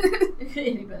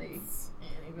 Anybody.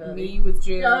 Me with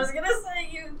Joe. I was gonna say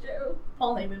you, Joe.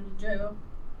 Paul Heyman with Joe.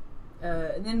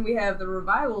 And then we have the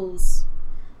Revivals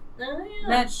Oh, yeah.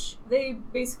 match. They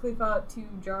basically fought two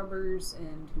jobbers,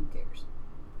 and who cares?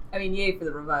 I mean, yay for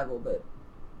the Revival, but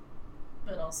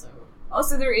But also...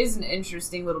 also there is an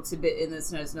interesting little tidbit in this,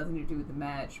 and it has nothing to do with the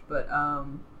match, but,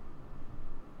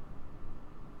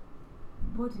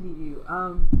 what did he do?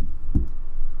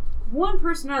 One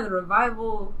person out of the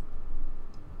Revival,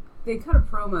 they cut a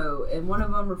promo, and one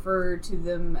of them referred to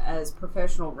them as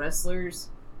professional wrestlers,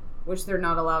 which they're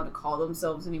not allowed to call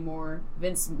themselves anymore.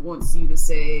 Vince wants you to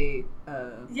say,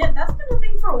 Yeah, that's been a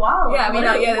thing for a while. Yeah, I mean,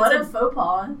 what that's a faux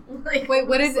pas. Like, wait,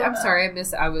 what is? I'm that? sorry,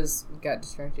 got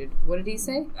distracted. What did he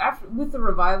say? after with the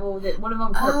Revival, that one of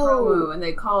them cut a Oh. promo, and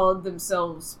they called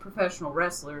themselves professional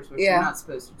wrestlers, which Yeah. they're not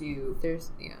supposed to do.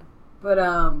 Yeah. But,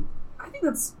 I think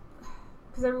that's...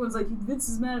 Because everyone's like, Vince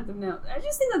is mad at them now. I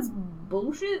just think that's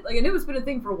bullshit. Like, I know it's been a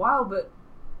thing for a while, but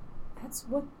that's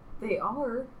what they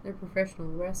are. They're professional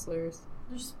wrestlers.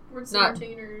 They're sports Not-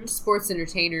 entertainers. Sports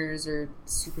entertainers or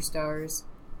superstars.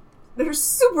 They're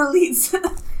super leads.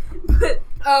 But,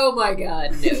 Oh my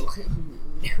god, no.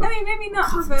 I mean, maybe not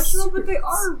professional, but they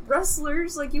are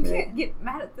wrestlers. Like, you can't get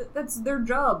mad at that. That's their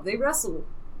job. They wrestle.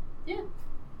 Yeah.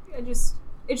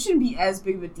 It shouldn't be as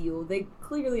big of a deal. They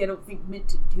clearly, I don't think, meant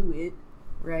to do it.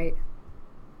 Right.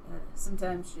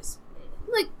 Sometimes just...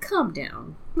 Like, calm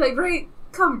down. Like, right?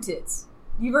 Calm your tits.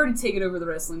 You've already taken over the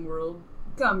wrestling world.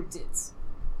 Calm your tits.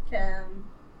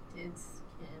 It's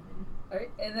Kevin.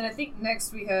 Alright, and then I think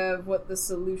next we have what the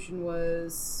solution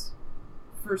was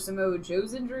for Samoa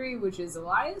Joe's injury, which is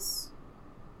Elias.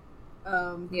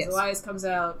 Yes. Elias comes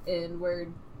out, and where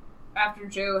after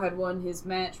Joe had won his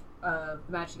match, the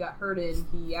match he got hurt in,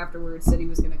 he afterwards said he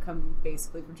was going to come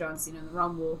basically for John Cena in the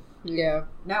Rumble. Yeah.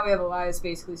 Now we have Elias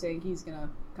basically saying he's going to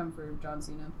come for John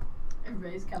Cena.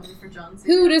 Everybody's coming for John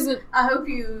Cena. Who doesn't? I hope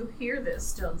you hear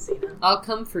this, John Cena. I'll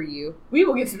come for you. We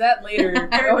will get to that later on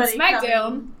Everybody SmackDown.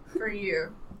 coming for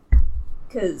you.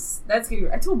 Because that's gonna be...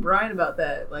 I told Brian about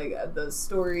that, like, the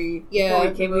story Yeah, before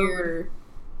he came weird. over,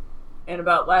 and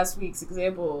about last week's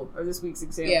example, or this week's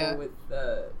example Yeah. with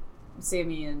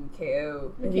Sammy and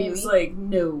KO. And he Cammy. was like,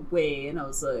 no way. And I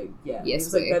was like, yeah. And he Yes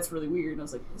was like, way. that's really weird. And I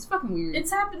was like, it's fucking weird.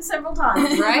 It's happened several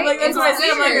times. Right? Like, that's It's what I said.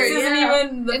 I'm like, this weird, isn't yeah.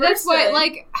 even the And first that's why, time.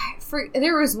 like,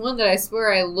 there was one that I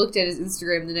swear I looked at his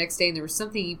Instagram the next day, and there was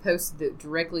something he posted that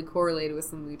directly correlated with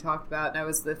something we talked about, and that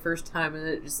was the first time, and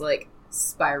it just, like,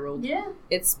 spiraled. Yeah.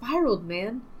 It spiraled,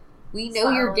 man. We know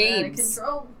your Spiraling out of games.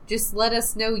 control. Just let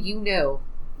us know you know.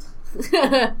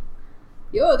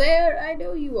 You're there, I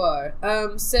know you are.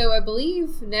 So I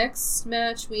believe next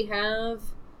match we have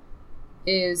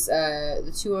is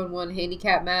the 2-on-1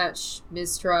 handicap match.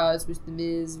 Miz Taraj with The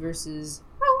Miz versus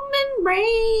Roman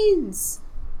Reigns.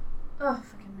 Oh,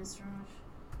 fucking Mr. Rush.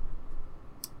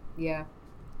 Yeah.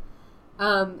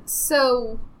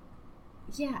 So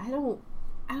yeah, I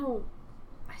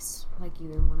just don't like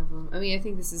either one of them. I mean, I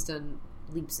think this has done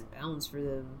leaps and bounds for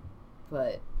them,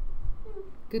 but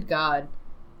good God.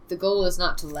 The goal is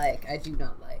not to like. I do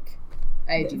not like.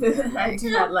 I do not I like. do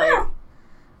not like.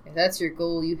 If that's your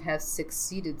goal, you have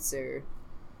succeeded, sir.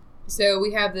 So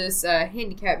we have this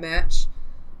handicap match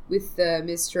with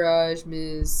Miz Taraj,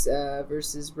 Miz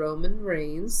versus Roman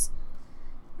Reigns.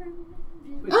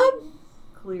 Which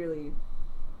clearly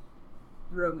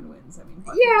Roman wins. I mean,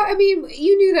 fuck Yeah, I mean,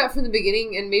 you knew that from the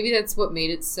beginning, and maybe that's what made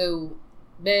it so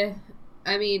meh.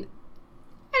 I mean,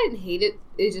 I didn't hate it.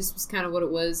 It just was kind of what it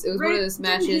was. It was one of those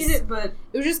matches. Didn't hate it, but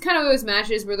It was just kind of those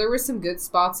matches where there were some good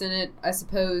spots in it, I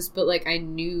suppose, but, like, I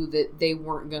knew that they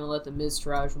weren't going to let the Miz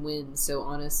Taraj win, so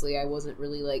honestly, I wasn't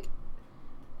really, like,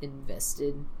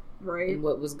 invested right. in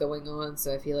what was going on,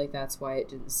 so I feel like that's why it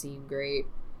didn't seem great.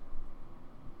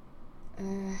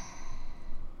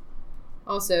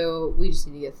 Also, we just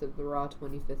need to get to the Raw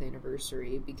 25th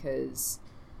anniversary, because...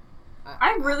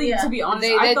 I really, Yeah. to be honest,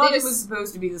 They I thought just- it was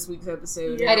supposed to be this week's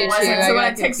episode. Yeah. and I it did wasn't. too. So I when I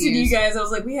got texted you confused. guys, I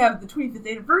was like, we have the 25th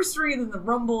anniversary, and then the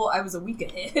Rumble. I was a week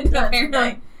ahead. That's Apparently.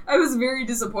 right. I was very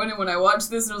disappointed when I watched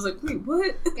this, and I was like, wait,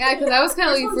 what? Yeah, because I was kind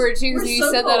of looking for it, too, because Where's you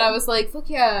Stone said that, I Cold? was like, fuck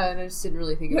yeah, and I just didn't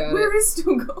really think about Where it. is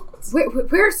Stone Cold?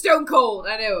 Where's Stone Cold?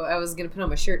 I know, I was going to put on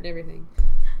my shirt and everything.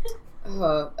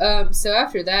 So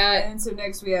after that, And so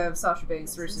next we have Sasha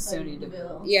Banks versus Sonya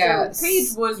Deville. Yeah. So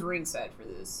Paige was ringside for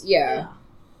this. yeah.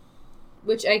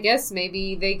 Which I guess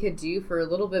maybe they could do for a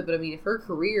little bit, but I mean, if her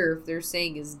career, if they're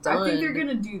saying is done, I think they're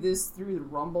gonna do this through the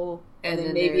Rumble, and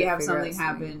then maybe they'll have figure something out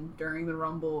happen during the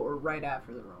Rumble or right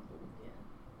after the Rumble. Yeah.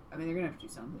 I mean, they're gonna have to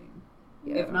do something.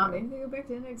 Yeah, If not, maybe they go back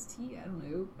to NXT. I don't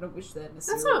know. I don't wish that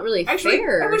necessarily. That's not really Actually,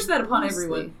 fair. I wish that upon honestly.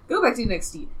 everyone. Go back to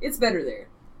NXT. It's better there.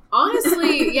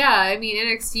 Honestly, yeah. I mean,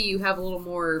 NXT, you have a little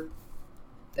more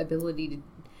ability to.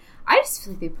 I just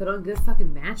feel like they put on good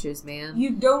fucking matches, man.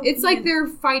 You don't. It's like they're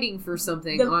fighting for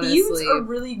something. the honestly, feuds are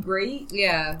really great.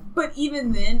 yeah. But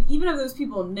even then, even if those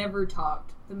people never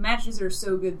talked, the matches are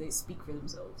so good they speak for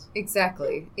themselves.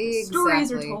 Exactly. The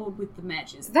stories are told with the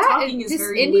matches. The That talking and is just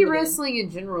very indie limited. wrestling in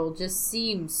general just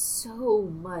seems so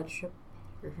much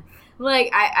better.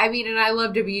 Like I mean, and I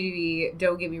love WWE.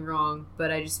 Don't get me wrong, but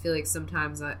I just feel like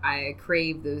sometimes I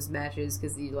crave those matches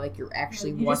because you're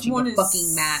actually You just watching wanna a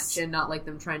fucking match and not like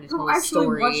them trying to tell a actually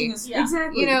story. watching Yeah.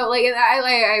 Exactly. You know, like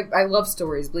I love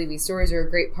stories. Believe me, stories are a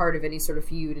great part of any sort of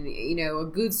feud, and you know, a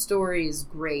good story is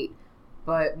great.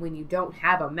 But when you don't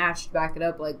have a match to back it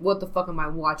up, like, what the fuck am I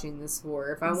watching this for?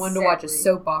 If I wanted to watch a Exactly.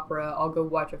 soap opera, I'll go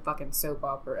watch a fucking soap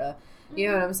opera. You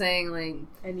know what I'm saying? Like,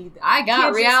 I need that. I You got can't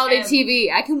just reality have-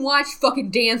 TV. I can watch fucking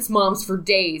Dance Moms for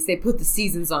days. They put the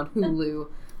seasons on Hulu.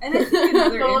 And I think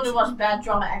another If I want to watch bad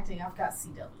drama acting, I've got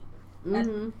CW.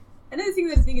 Mm-hmm. another thing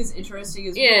that I think is interesting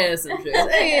is Yes, I'm sure.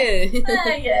 Yeah,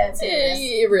 Yeah, it's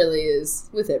it really is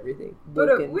with everything. But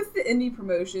Broken. with the indie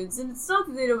promotions, and it's not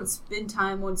that they don't spend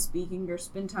time on speaking or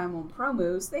spend time on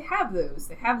promos, they have those.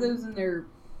 They have those in their,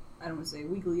 I don't want to say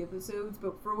weekly episodes,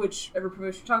 but for whichever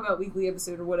promotion you're talking about, weekly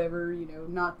episode or whatever, you know,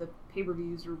 not the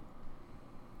pay-per-views or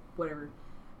whatever.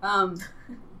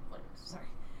 Sorry.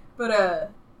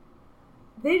 But,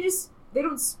 they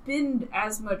don't spend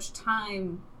as much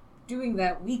time doing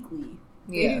that weekly.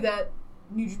 They Yeah. do that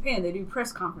New Japan, they do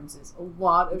press conferences. A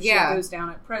lot of Yeah. shit goes down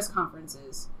at press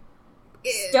conferences.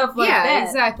 Stuff like yeah, that.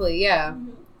 exactly, yeah.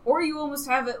 Or you almost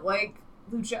have it like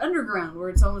Lucha Underground, where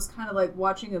it's almost kind of like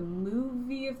watching a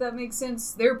movie, if that makes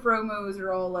sense. Their promos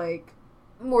are all like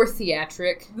More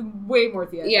theatric. way more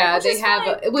theatrical. Yeah, which they is have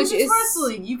fine, a- which 'cause it's is-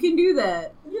 wrestling. You can do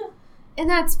that. Yeah. And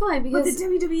that's fine But the because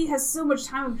WWE has so much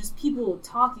time of just people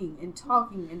talking and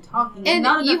talking and talking, and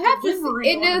not you enough have to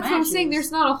delivery and on the that's what I'm saying, matches.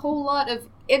 there's not a whole lot of,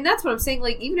 and that's what I'm saying,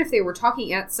 like, even if they were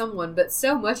talking at someone, but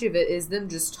so much of it is them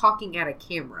just talking at a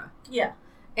camera. Yeah.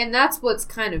 And that's what's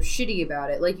kind of shitty about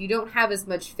it. Like, you don't have as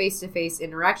much face-to-face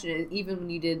interaction. And even when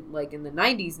you did, like, in the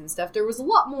 90s and stuff, there was a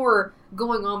lot more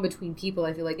going on between people,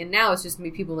 I feel like. And now it's just me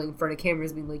people, like, in front of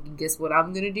cameras being like, guess what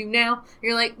I'm gonna do now? And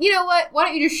you're like, you know what? Why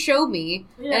don't you just show me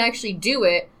Yeah. and actually do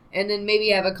it, and then maybe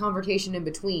have a conversation in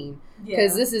between?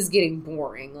 Because this is getting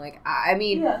boring. Like, I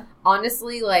mean, Yeah.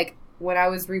 honestly, like, when I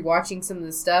was rewatching some of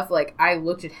the stuff, like, I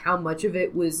looked at how much of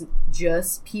it was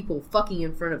just people fucking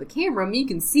in front of a camera. I mean, you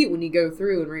can see it when you go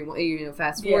through and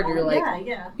fast forward. You're like,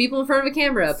 yeah. people in front of a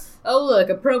camera. Oh, look,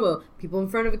 a promo. People in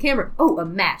front of a camera. Oh, a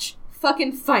match.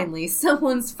 Fucking finally,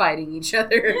 someone's fighting each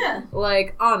other. Yeah.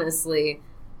 Like, honestly,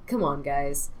 come on,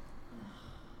 guys.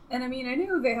 And I mean, I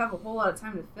know they have a whole lot of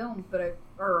time to film,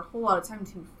 or a whole lot of time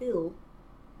to fill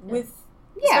with,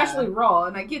 Yeah. especially Raw,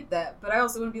 and I get that. But I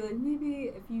also want to be like, maybe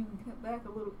if you cut back a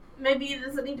little, Maybe it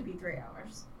doesn't need to be 3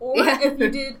 hours. or Yeah. if you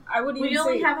did, I wouldn't We even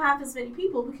only say, have half as many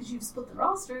people because you've split the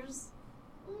rosters.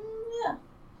 Yeah.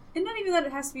 and not even that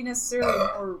it has to be necessarily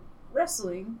more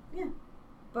wrestling. Yeah.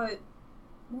 But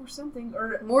more something,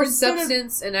 or More instead of-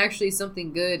 substance and actually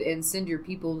something good, and send your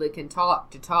people that can talk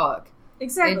to talk.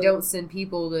 exactly. And don't send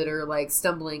people that are, like,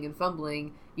 stumbling and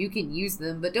fumbling. You can use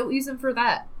them, but don't use them for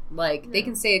that. Like, they No.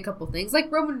 can say a couple things.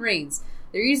 Like Roman Reigns.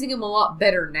 They're using him a lot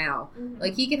better now. Mm-hmm.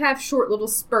 Like, he can have short little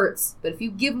spurts, but if you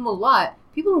give him a lot,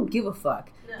 people don't give a fuck.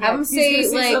 No. Have him He's say, gonna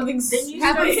say like, something Then you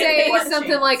have him start say getting one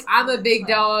something chance. like, I'm a big Like,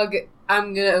 dog,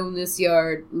 I'm gonna own this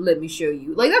yard, let me show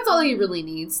you. Like, that's all he really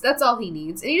needs. That's all he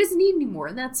needs. And he doesn't need any more,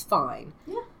 and that's fine.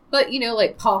 Yeah. But, you know,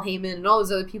 like Paul Heyman and all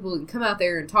those other people who can come out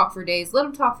there and talk for days, let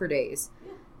them talk for days.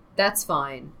 Yeah. That's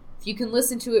fine. If you can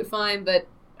listen to it, fine, but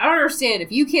I don't understand.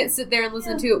 If you can't sit there and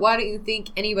listen to it, why don't you think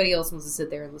anybody else wants to sit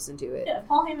there and listen to it? Yeah, if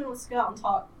Paul Heyman wants to go out and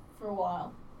talk for a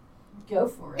while, go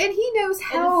for it. And he knows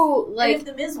how, And like, if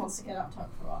The Miz wants to get out and talk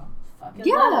for a while, fucking let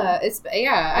yeah, him.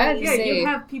 I have to yeah, say. you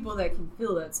have people that can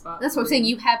fill that spot. That's what I'm for saying.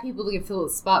 You have people that can fill the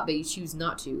spot, but you choose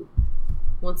not to.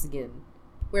 Once again,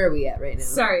 where are we at right now?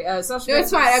 Sorry, Sasha. No, it's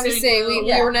fine. I'm just saying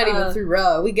we were not even through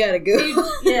Raw. We gotta go.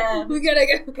 Yeah. we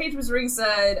gotta go. Paige was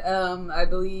ringside. I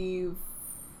believe.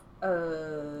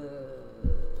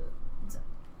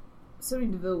 Sonya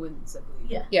Deville wins. I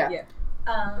believe. Yeah. Yeah.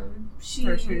 She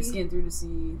I was trying to scan through to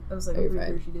see. I was like, Oh, I'm you're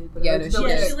pretty fine. sure she did. But Yeah, I no, just she double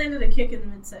did. she checked. landed a kick in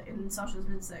the in Sasha's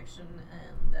midsection,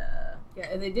 and Yeah,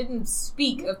 and they didn't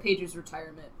speak of Paige's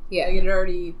retirement. Yeah. Like, it had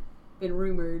already been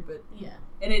rumored, but... Yeah.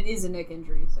 And it is a neck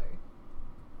injury, sorry.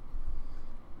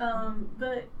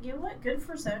 But you know what? Good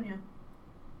for Sonya.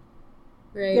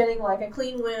 Right. Getting like a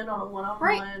clean win on a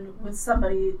one-on-one with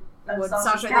somebody of What,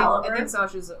 Sasha's Sasha, caliber. I think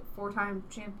Sasha's a 4-time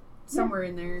champ somewhere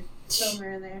in there.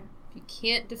 Somewhere in there. If you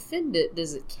can't defend it,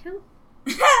 does it count?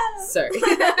 Sorry.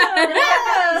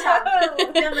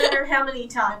 No matter how many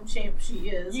time champ she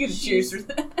is. You can cheers for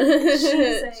that.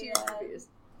 She's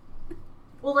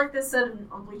well, like they said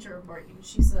on Bleacher Report,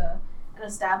 she's an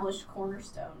established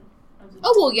cornerstone. Of the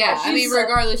Oh, well, yeah. I mean,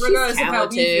 regardless she's of how you feel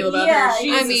talented. about Yeah, her,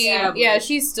 she's I mean, established. yeah,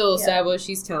 she's still Yeah. established.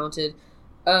 She's talented.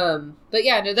 But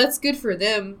yeah, no, that's good for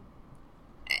them.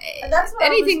 And that's what I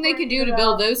Anything was they can do worried to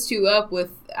build about. those two up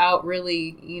without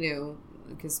really,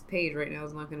 because Paige right now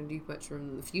is not going to do much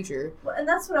from the future. Well, and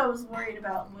that's what I was worried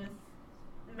about with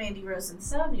Mandy Rose and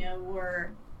Sonya,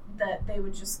 were that they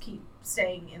would just keep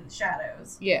staying in the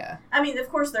shadows. Yeah. I mean, of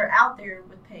course, they're out there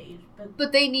with Paige, but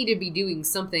But they need to be doing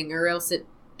something or else it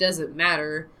doesn't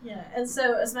matter. yeah. And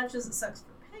so, as much as it sucks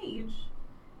for Paige,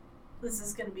 this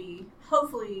is going to be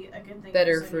hopefully a good thing.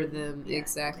 Better Sonya. for them, Yeah,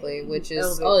 exactly, maybe. which is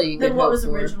Elevate all them. you Than could what hope was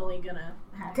for. originally going to happen.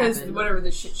 Because Happen. whatever the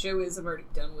shit show is, I'm already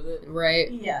done with it. Right.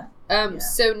 Yeah. Um, Yeah.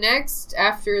 So next,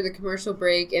 after the commercial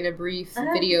break and a brief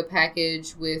Uh-huh. video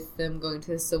package with them going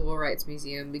to the Civil Rights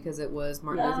Museum because it was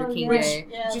Martin Luther Oh, King yeah. Day.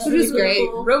 Yeah, Just that Which was really great.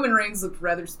 cool. Roman Reigns looked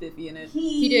rather spiffy in it.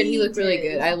 He did. He looked really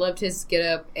did. good. I loved his get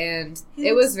up, and He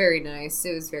it looks- was very nice.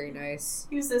 It was very nice.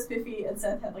 He was so spiffy, and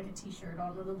Seth had like a t-shirt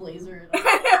on with a blazer. And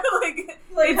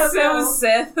like, it's so no.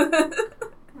 Seth.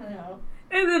 I know.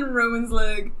 And then Roman's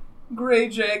like, gray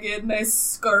jacket, nice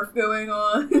scarf going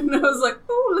on. And I was like,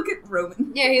 oh, look at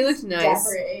Roman. Yeah, he looked nice.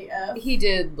 Dapper AF. He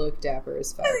did look dapper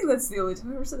as fuck. I think that's the only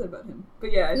time I ever said that about him.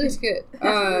 But yeah, I He think looked good.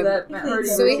 after that, Matt Hardy.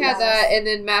 So we Really had nice. that, and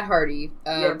then Matt Hardy.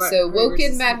 Yeah, Matt So Hardy Woken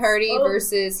versus Matt Heath. Hardy Oh.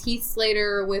 versus Heath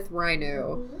Slater with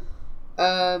Rhino.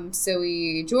 Mhm. So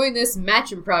we join this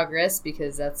match in progress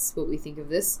because that's what we think of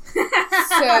this.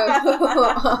 So,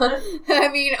 I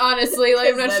mean, honestly, like,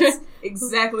 I'm not sure. That's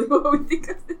exactly what we think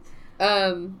of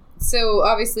it. So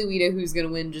obviously we know who's gonna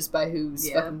win just by who's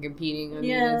Yeah. fucking competing. I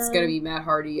mean, Yeah. it's gonna be Matt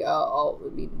Hardy. I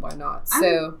mean, why not?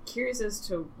 So I'm curious as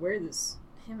to where this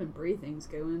him and Bray thing's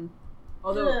going.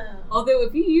 Although Yeah.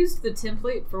 if you used the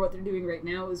template for what they're doing right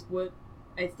now is what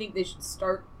I think they should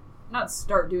not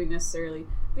start doing necessarily.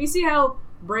 But you see how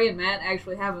Bray and Matt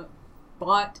actually haven't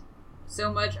fought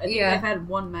so much? I think Yeah. they've had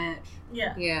one match.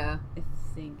 Yeah. yeah, I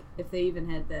think. If they even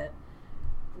had that.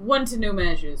 1 to no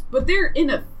matches. But they're in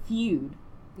a feud.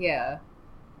 yeah,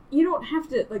 You don't have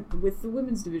to, like, with the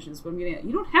women's division is what I'm getting at.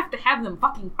 You don't have to have them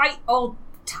fucking fight all the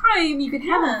time. You can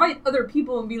have Yeah. them fight other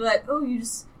people and be like, oh, you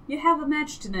have a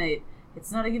match tonight.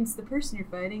 It's not against the person you're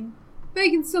fighting. but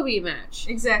it can still be a match,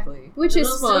 Exactly. which It'll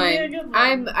is still be a fine. good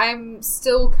one. I'm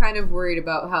still kind of worried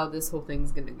about how this whole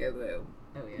thing's gonna go though.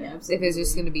 Oh, yeah, Yeah. absolutely. If it's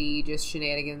just gonna be just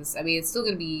shenanigans. I mean, it's still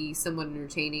gonna be somewhat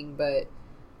entertaining, but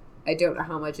I don't know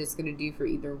how much it's gonna do for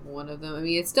either one of them. I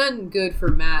mean, it's done good for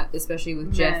Matt, especially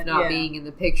with Jeff Matt, not yeah. being in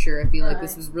the picture. I feel like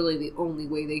this Right. was really the only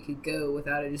way they could go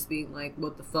without it just being like,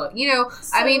 what the fuck? You know,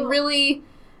 I mean, So- really,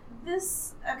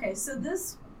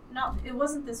 It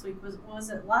wasn't this week. Was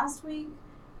it last week?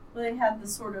 Where they had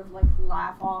this sort of like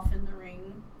laugh off in the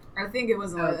ring. I think it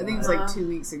was. Oh, I think it was God. like 2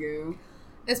 weeks ago.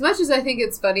 as much as I think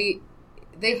it's funny,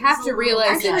 they It have was to a little-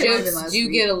 realize that Actually, it might have been jokes last do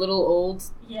week. get a little old.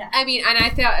 Yeah. I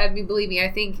mean, believe me, I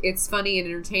think it's funny and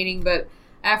entertaining, but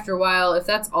after a while, if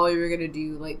that's all you're gonna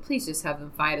do, like, please just have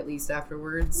them fight at least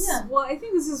afterwards. Yeah. Well, I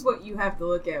think this is what you have to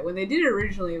look at. When they did it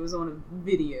originally, it was on a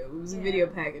video. It was a Yeah. video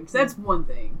package. That's one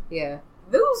thing. Yeah.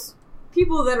 Those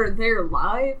people that are there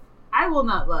live, I will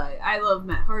not lie. I love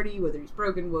Matt Hardy, whether he's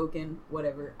broken, woken,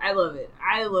 whatever. I love it.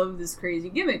 I love this crazy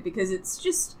gimmick because it's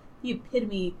just the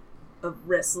epitome of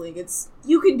wrestling. It's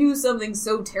you can do something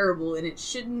so terrible and it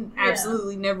shouldn't Yeah.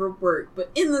 absolutely never work, but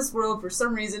in this world, for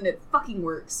some reason, it fucking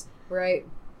works. Right.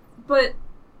 But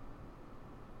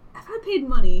if I paid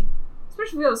money,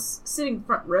 especially if I was sitting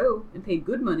front row and paid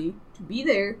good money to be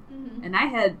there, Mm-hmm. and I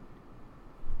had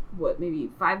maybe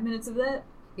 5 minutes of that.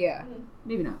 Yeah.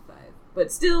 Maybe not 5,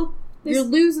 but still, You're there's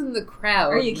losing the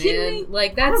crowd. Are you man. kidding me?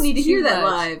 Like, that's I don't need to too hear that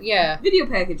much. live. Yeah. video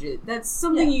package it. That's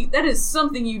something that is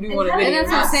something you do And on a kinda- video. And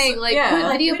that's what I'm Yeah. saying. Like, Yeah. put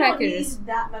Like, video we don't packages. need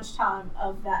that much time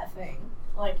of that thing.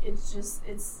 Like,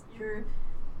 you're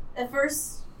at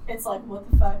first it's like what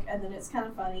the fuck, and then it's kind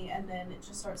of funny, and then it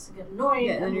just starts to get annoying.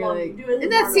 Yeah, and and the you're longer like- you do it, the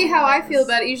And more that's see annoying how I it feel is.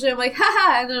 about it. Usually I'm like,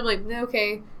 haha, and then I'm like, no,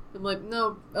 okay. I'm like,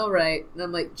 no, alright. And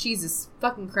I'm like, Jesus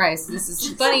fucking Christ, this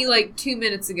is funny like 2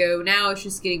 minutes ago. Now it's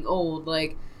just getting old.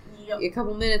 Like, A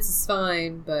couple minutes is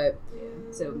fine, but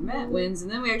So Matt wins, and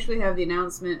then we actually have the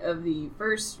announcement of the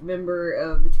first member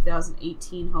of the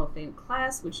 2018 Hall of Fame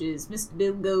class, which is Mr.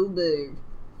 Bill Goldberg.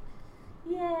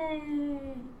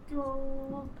 Yay!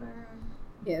 Goldberg.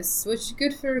 yes, which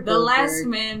good for The Goldberg. last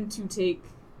man to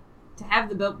have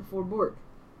the belt before Borg.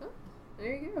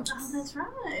 There you go. Oh, that's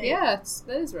right. Yeah,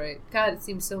 that is right. God, it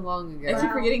seems so long ago. I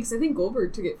keep forgetting because I think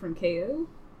Goldberg took it from KO.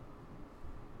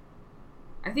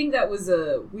 I think that was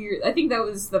I think that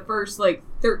was the first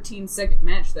 13-second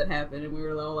match that happened, and we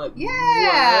were all like, Yeah,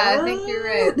 what? I think you're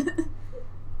right.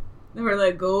 Then we're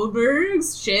like,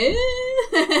 Goldberg's shit.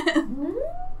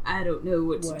 I don't know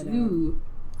what to Why do.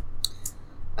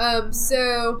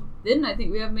 So Then I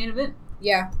think we have main event.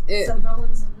 yeah, Seth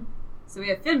Rollins and So we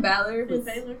have Finn Balor Finn with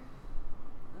Balor.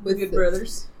 the Good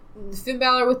Brothers. Finn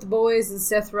Balor with the boys and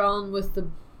Seth Rollins with the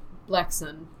Black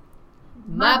Sun.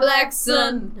 My black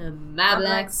sun, my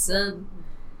black sun.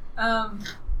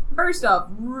 First off,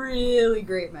 really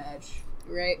great match.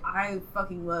 Right. I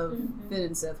fucking love Finn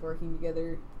and Seth working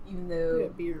together, even I though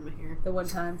got beer in my hair. the one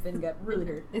time Finn got really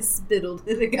hurt. It spittled.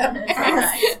 It got It's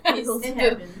alright. It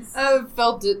happens. I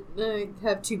felt it. I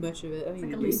have too much of it. I It's need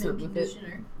like a to do leave-in something with it.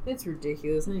 conditioner. It's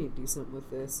ridiculous. I need to do something with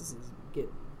this. This is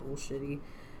getting bullshitty.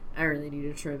 I really need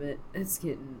to trim it. It's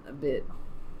getting a bit.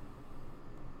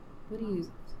 What do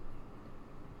you?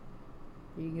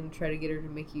 Are you gonna try to get her to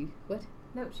make you what?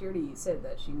 No, she already said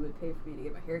that she would pay for me to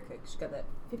get my hair cut. She got that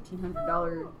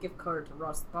 $1,500 gift card to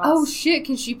Ross the Boss. Oh shit!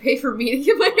 Can she pay for me to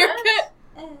get my What?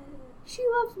 haircut? She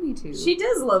loves me too. She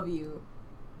does love you,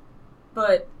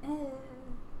 but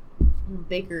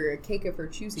bake her a cake of her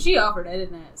choosing. she offered. I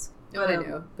didn't ask. Oh, I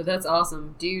know, but that's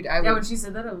awesome, dude. I Yeah, would. when she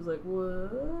said that, I was like,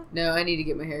 what? No, I need to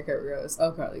get my haircut regardless.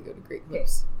 I'll probably go to Great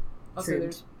Clips. Also, Trimmed.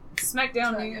 there's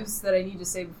SmackDown Try news that I need to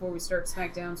say before we start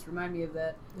SmackDown to remind me of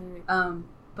that.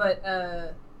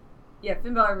 Yeah,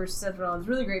 Finn Balor versus Seth Rollins,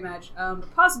 really great match.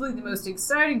 But possibly the most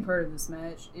exciting part of this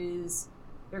match is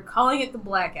they're calling it the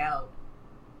Blackout.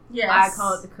 Yes. I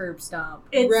call it the Curb Stomp.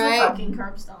 It's Right. the fucking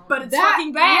curb stomp. But it's That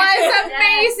fucking bad. was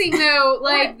amazing, though.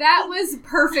 Like that was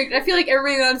perfect. I feel like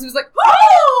everybody else was like,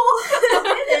 oh!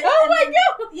 "Oh my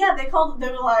god!" Yeah, they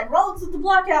were like, Rollins with the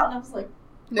blackout, and I was like,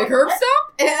 The Wait, curb what?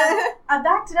 stomp. I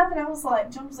backed it up and I was like,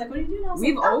 John was like, what are you doing? I was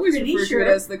We've like, I'm always pretty referred sure. to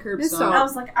it as the Curb This Stomp. I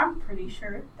was like, I'm pretty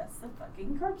sure that's the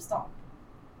fucking curb stomp.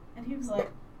 And he was like,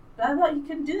 but I thought you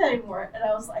couldn't do that anymore. And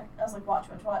I was like, watch.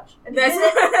 And he That's did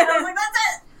it, and I was like,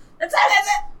 that's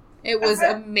it. It was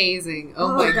amazing.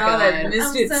 Oh, my god, I god.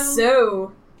 missed I'm it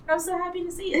so. I'm so happy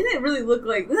to see And it. it really looked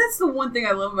like that's the one thing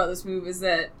I love about this move is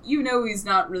that he's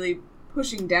not really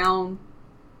pushing down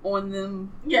on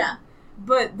them, Yeah.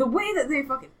 but the way that they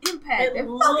fucking impact, It it fucking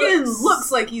looks-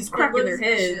 looks like he's cracking It their looks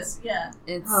heads. vicious, yeah.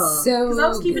 It's Oh. so Because I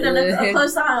was keeping a good.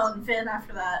 close eye on Finn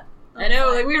after that. I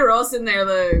know, like we were all sitting there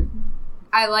like,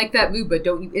 I like that move, but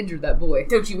don't you injure that boy.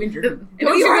 don't you injure him? And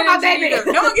Don't you hurt my get injured baby.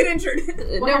 either. No one get injured.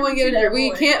 No one happened get to that injured. We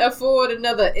boy? can't afford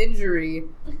another injury.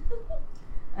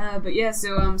 But yeah,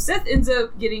 so Seth ends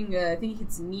up getting, I think he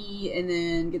hits a knee and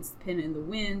then gets the pin and the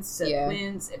wins. Seth Yeah.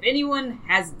 wins. If anyone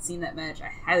hasn't seen that match, I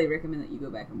highly recommend that you go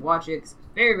back and watch it 'cause it's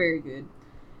very, very good.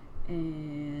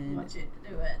 And Watch it,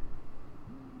 do it.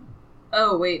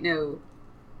 oh wait, no,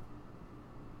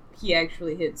 he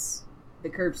actually hits the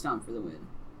curb stomp for the win.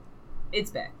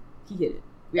 It's back. He hit it.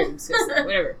 We haven't discussed that.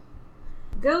 Whatever.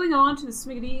 Going on to the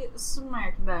Smiggity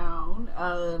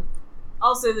SmackDown.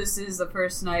 Also, this is the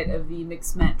first night of the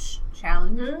Mixed Match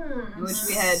Challenge, in which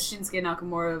we had Shinsuke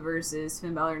Nakamura versus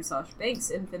Finn Balor and Sasha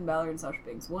Banks, and Finn Balor and Sasha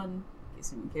Banks won, in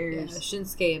case anyone Yeah, cares.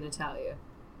 Shinsuke and Natalia.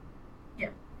 Yeah.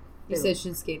 You said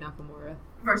Shinsuke Nakamura.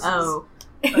 Versus. Oh,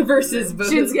 Versus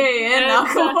both Shinsuke and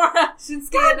Nakamura.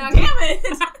 Shinsuke God and damn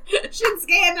Nakamura. it!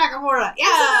 Shinsuke and Nakamura. There's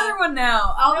Yeah. another one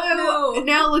now. I don't Although, know.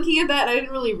 now looking at that, I didn't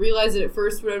really realize it at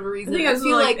first for whatever I reason. think I was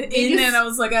feel like they in just, and I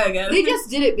was like, I got it. they just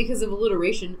did it because of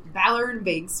alliteration. Balor and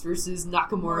Banks versus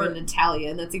Nakamura and Natalia,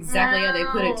 and that's exactly how they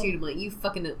put it too. And I'm like, you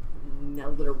fucking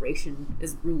alliteration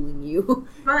is ruling you.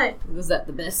 But Was that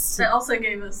the best? they also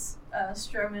gave us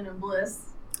Strowman and Bliss.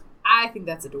 I think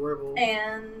that's adorable.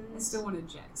 And I still wanted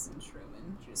Jackson Strowman.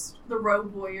 Just the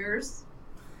Road Warriors.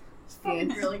 It's fucking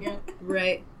Yes. really good.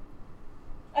 Right.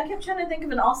 I kept trying to think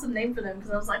of an awesome name for them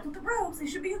because I was like, with the robes, they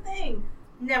should be a thing.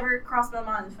 Never crossed my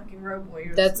mind, the fucking Road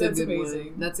Warriors. That's a That's good amazing.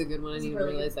 one. That's a good one. I It's didn't even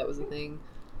really realize that was a thing.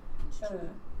 uh,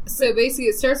 So basically,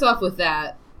 it starts off with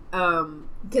that.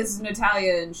 because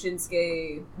Natalia and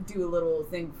Shinsuke do a little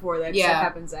thing before that. 'Cause Yeah. that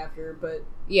happens after, but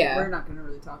Yeah, we're not going to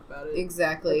really talk about it.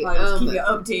 exactly. We'll probably just keep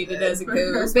you updated as it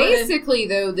goes. Basically,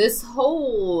 though, this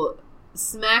whole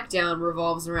SmackDown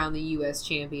revolves around the U.S.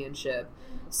 Championship.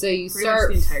 So you Pretty much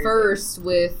start the entire first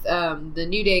with the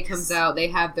New Day comes out. They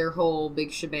have their whole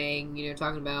big shebang,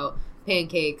 talking about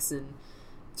pancakes and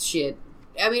shit.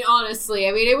 I mean, honestly,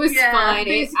 it was Yeah, fine.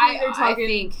 Basically, they're I talking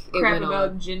think it crap went about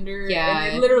on. gender. Yeah.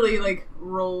 And they literally, like,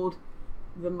 rolled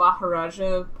the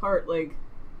Maharaja part, like,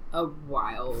 A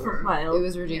while. For a while. It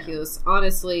was ridiculous.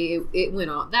 Honestly, it went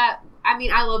on.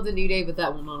 I love the New Day, but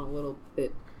that went on a little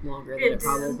bit longer than It it did.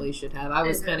 probably should have. I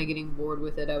was It kind did. of getting bored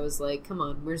with it. I was like, come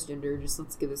on, where's Jinder? Just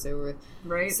let's get this over with.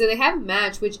 right? So they have a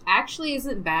match, which actually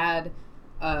isn't bad.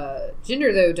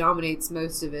 Jinder, though, dominates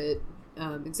most of it.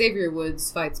 Xavier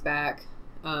Woods fights back,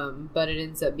 but it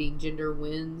ends up being Jinder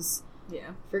wins.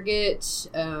 Yeah. Forget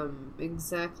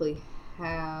exactly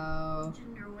how.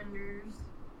 Gender winders.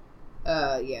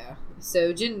 Yeah.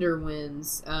 So Jinder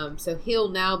wins. So he'll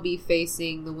now be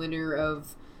facing the winner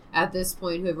of, at this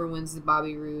point, whoever wins the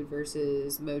Bobby Roode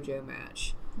versus Mojo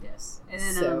match. Yes. And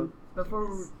then, So-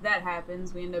 before that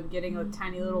happens, we end up getting a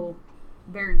tiny little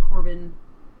Baron Corbin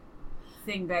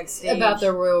thing backstage. About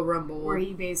the Royal Rumble. where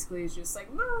he basically is just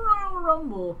like, the Royal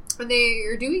Rumble. And they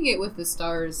are doing it with the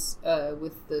stars,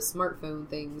 with the smartphone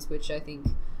things, which I think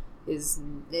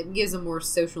it gives a more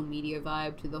social media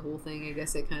vibe to the whole thing. I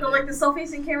guess it kind So, of like the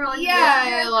self-facing camera, like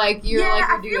yeah, like you're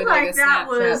I doing feel like like a that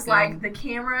Snapchat was thing. like the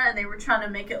camera, and they were trying to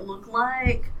make it look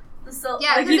like the self.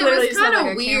 Yeah, like, because it literally was just had, kind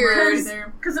like, of a camera weird. right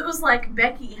there. Because it was like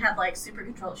Becky had like super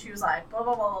control. She was like blah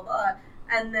blah blah blah blah,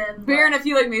 and then Baron, I like,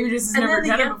 feel like maybe just has And never then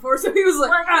done the- it before, so he was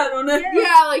like, I don't know.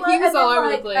 Yeah, like, he was and all then,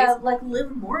 over the place. Like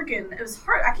Liv Morgan, it was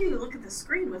hard. I can't even look at the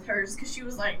screen with hers because she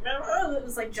was like, it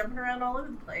was like jumping around all over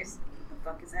the place. What the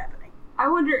fuck is happening? I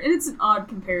wonder, and it's an odd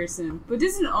comparison, but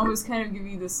doesn't it almost kind of give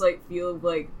you this like feel of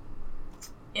like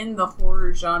in the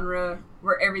horror genre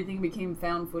where everything became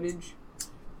found footage?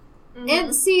 Mm-hmm.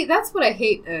 And see, that's what I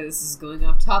hate. This is going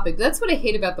off topic. That's what I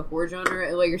hate about the horror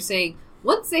genre. Like you're saying,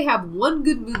 once they have one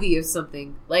good movie of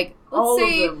something, like let's All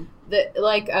say of them. that,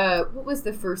 like what was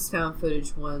the first found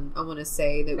footage one? I want to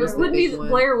say that was It the would be big one.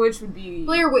 Blair Witch would be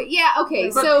Blair Witch. Yeah, okay.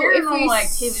 But so if Paranormal we,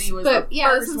 Activity was but the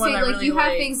yeah, that's first what I'm one saying. I Like really you have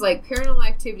liked. things like Paranormal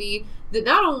Activity that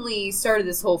not only started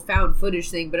this whole found footage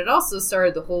thing, but it also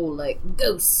started the whole like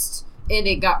ghost, and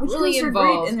it got Which really ghosts are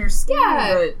involved. great and they're scary,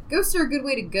 Yeah. but Ghosts are a good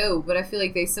way to go, but I feel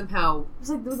like they somehow it's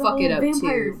like the fuck whole it up,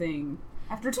 vampire too. thing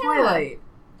after Twilight.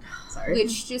 Sorry,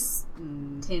 which just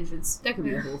tangents. that could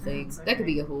be a whole thing. It's That could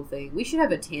be a whole thing. We should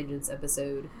have a tangents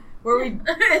episode. Where we,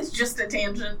 It's just a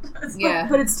tangent. Yeah.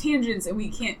 but it's tangents and we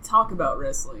can't talk about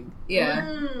wrestling.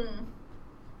 Yeah.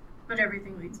 But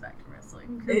everything leads back to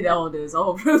wrestling. It all does.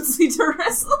 All roads lead to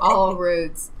wrestling. All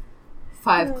roads.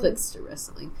 5 clicks to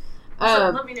wrestling.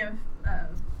 So let me know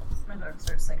if my dog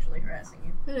starts sexually harassing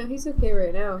you. I know, he's okay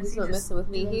right now. Is He's he not just messing with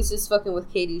me. doing- He's just fucking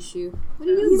with Katie's shoe. What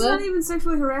are you doing, He's bud? not even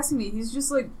sexually harassing me. He's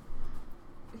just like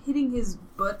hitting his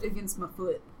butt against my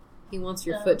foot. He wants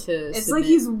your foot to It's submit. like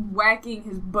he's whacking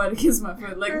his butt against my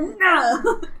foot. Like,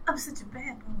 no! I'm such a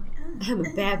bad boy. I'm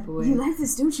a bad boy. You like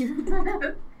this, don't you?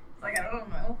 Like, I don't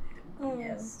know.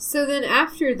 Yes. So then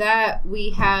after that,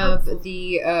 we have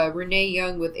the Renee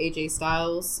Young with AJ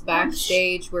Styles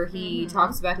backstage where he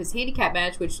talks about his handicap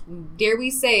match, which, dare we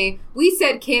say, we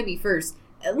said Cammy first.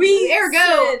 Ergo,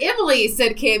 said- Emily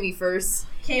said Cammy first.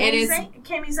 And it's-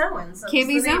 Cammy's Owens. That's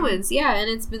Cammy's the name. Owens, yeah, and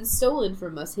it's been stolen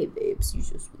from us. Hey, babes, you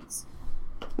so sweet.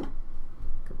 Come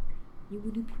here. You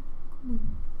want to come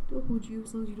on. I'll hold you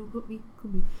as long as you don't put me.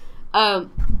 Come here.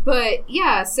 But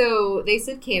yeah, so they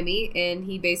said Cammy, and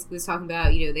he basically was talking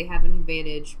about, they have an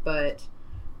advantage, but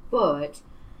I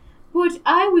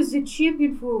was the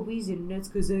champion for a reason, and that's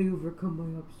because I overcome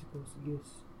my obstacles.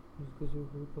 Yes, because I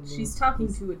overcome my She's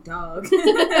talking to a dog.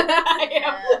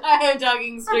 I am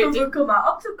talking I straight to overcome my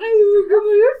obstacles.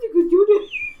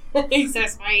 He's so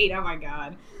sweet. Oh my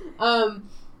god.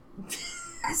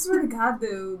 I swear to God,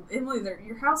 though, Emily,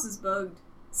 your house is bugged.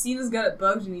 Cena's got it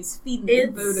bugged, and he's feeding It's-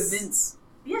 info to Vince.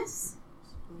 Yes,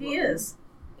 he is.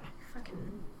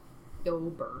 Fucking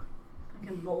Dober.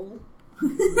 bull.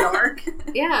 Dark.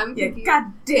 Yeah, I'm Yeah, confused.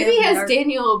 goddamn. Maybe he has dark.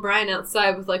 Daniel O'Brien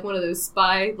outside with like one of those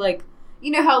spy, like,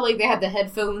 you know how like they have the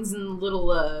headphones and the little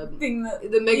thing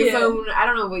that the megaphone. I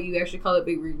don't know what you actually call it,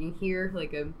 but you can hear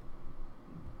like a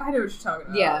I know what you're talking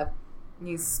about. yeah.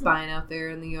 He's spying out there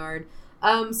in the yard.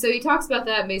 So he talks about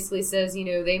that and basically says,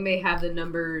 they may have the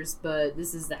numbers, but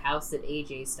this is the house that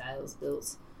AJ Styles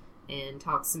built, and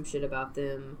talks some shit about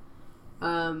them.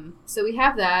 So we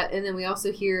have that, and then we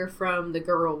also hear from the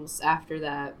girls after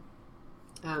that.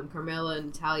 Carmella,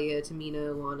 Natalia,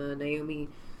 Tamina, Lana, Naomi,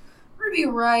 Ruby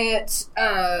Riott,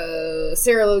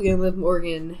 Sarah Logan, Liv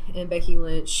Morgan, and Becky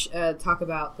Lynch talk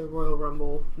about the Royal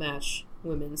Rumble match,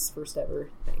 women's first ever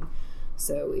thing.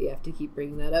 So we have to keep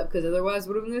bringing that up, because otherwise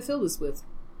what are we going to fill this with?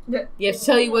 You have to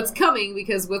tell you what's coming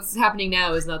because what's happening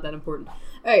now is not that important.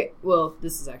 Alright, well,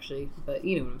 this is actually, but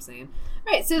you know what I'm saying.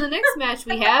 Alright, so the next match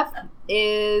we have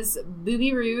is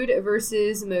Booby Rude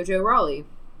versus Mojo Rawley.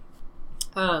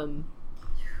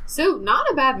 So not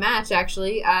a bad match,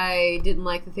 actually. I didn't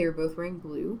like that they were both wearing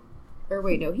blue. Or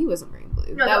wait, no, he wasn't wearing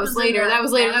blue. No, that was later. That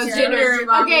was later. That was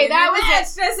Jinder. Okay, that was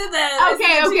it. I said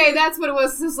that. Okay, that's what it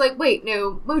was. It's like, wait,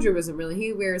 no, Mojo wasn't really.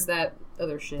 He wears that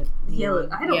other shit. Yellow.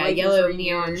 Neon. I don't like yellow this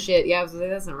neon reindeer. shit. Yeah, I was like,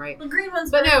 that's not right. The green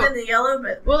one's But better no. than the yellow,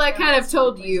 but Well, that kind of it's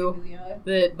told still you pleasing to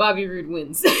the eye. that Bobby Roode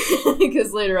wins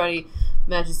because later on he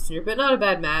matches Jinder, but not a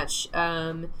bad match.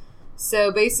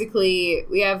 So basically,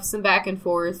 we have some back and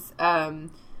forth.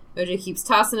 Mojo keeps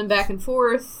tossing him back and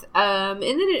forth, and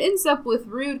then it ends up with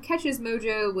Rude catches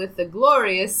Mojo with a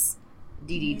glorious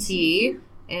DDT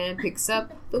and picks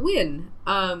up the win.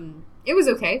 It was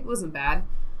okay. It wasn't bad.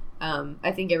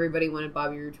 I think everybody wanted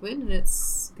Bobby Roode to win, and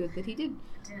it's good that he did.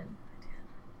 I did.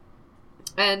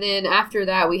 And then after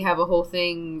that, we have a whole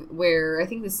thing where I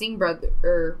think the Singh brothers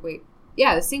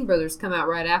come out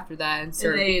right after that and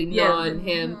start beating on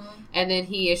him. And then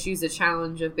he issues a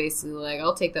challenge of basically like,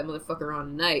 I'll take that motherfucker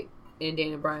on tonight. And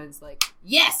Daniel Bryan's like,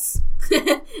 yes! And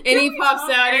he pops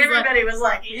out and he's like, Everybody was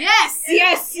like, yes!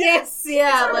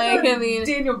 Yeah, like, I mean...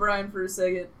 Daniel Bryan for a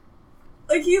second.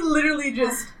 Like, he literally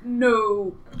just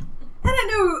know. And I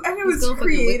know He's it's going fucking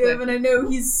creative, whip-back. and I know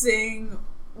he's saying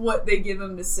what they give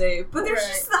him to say, but there's Right.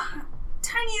 just the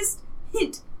tiniest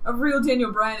hint of real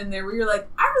Daniel Bryan in there where you're like,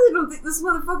 I really don't think this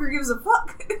motherfucker gives a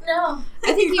fuck. No.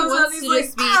 I think he comes out wants and to he's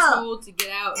just like, be "Ah, told to get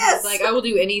out. yes!" He's like, I will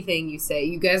do anything you say.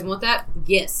 You guys want that?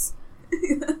 Yes.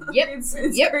 Yep.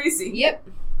 It's Yep. crazy. Yep.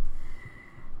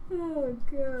 Oh,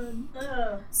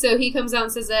 God. So he comes out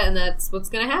and says that, and that's what's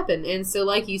going to happen. And so,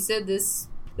 like you said, this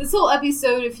whole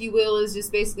episode, if you will, is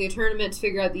just basically a tournament to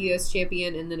figure out the U.S.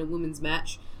 champion and then a women's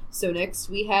match. So next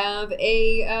we have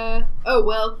we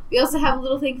also have a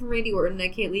little thing from Randy Orton. I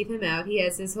can't leave him out. He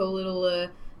has his whole little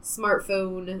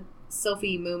smartphone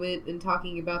selfie moment and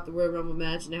talking about the Royal Rumble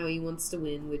match and how he wants to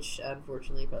win, which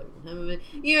unfortunately probably won't happen.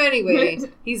 Anyway,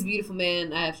 he's a beautiful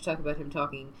man. I have to talk about him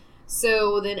talking.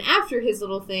 So then after his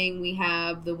little thing, we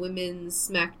have the women's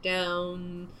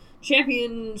SmackDown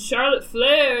champion Charlotte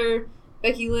Flair,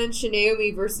 Becky Lynch, and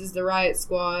Naomi versus the Riot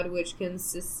Squad, which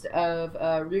consists of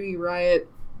Ruby Riott,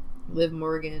 Liv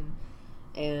Morgan,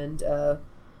 and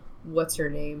what's her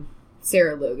name?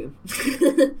 Sarah Logan.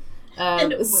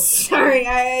 Sorry,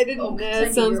 I didn't.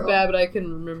 That sounds bad, but I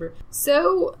couldn't remember.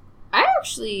 So I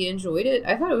actually enjoyed it.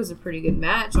 I thought it was a pretty good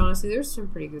match. Honestly, there's some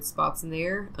pretty good spots in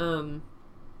there.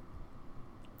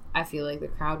 I feel like the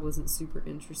crowd wasn't super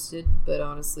interested, but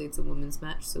honestly, it's a women's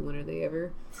match, so when are they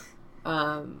ever?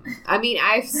 I mean,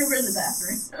 They were in the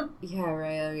bathroom. Yeah,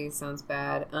 right. I mean, it sounds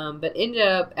bad. But ended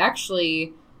up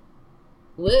actually,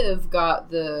 Liv got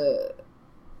the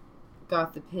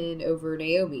pin over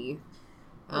Naomi.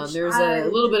 There was a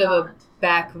little bit of a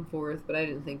back and forth, but I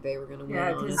didn't think they were going to win.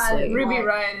 Yeah, because Honestly, Ruby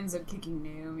Riott ends up kicking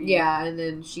Naomi. yeah, and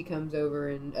then she comes over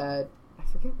and I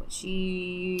forget what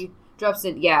she drops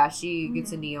in. Yeah, she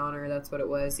gets a knee on her. That's what it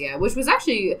was. Yeah, which was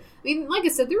actually, I mean, like I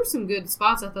said, there were some good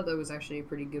spots. I thought that was actually a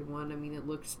pretty good one. I mean, it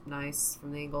looked nice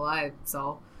from the angle I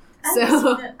saw.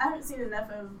 I haven't seen enough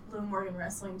of Liv Morgan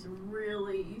wrestling to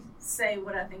really say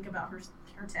what I think about her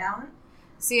talent.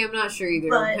 See, I'm not sure either.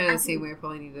 But I'm kind I of the same way. I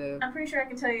probably need to. I'm pretty sure I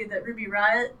can tell you that Ruby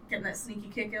Riott getting that sneaky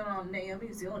kick out on Naomi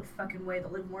is the only fucking way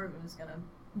that Liv Morgan is gonna.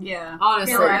 Yeah.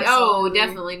 Honestly, Yeah, oh,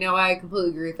 definitely. No, I completely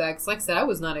agree with that. Because, like I said, I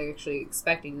was not actually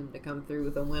expecting them to come through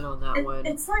with a win on that one.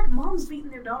 It's like moms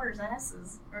beating their daughters'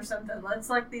 asses or something. It's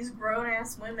like these grown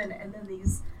ass women and then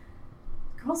these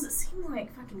girls that seem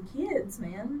like fucking kids,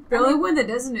 man. The only one that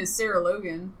doesn't is Sarah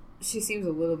Logan. She seems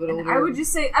a little bit And older. I would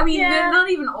just say, I mean, Yeah. they're not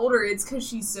even older. It's because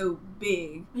she's so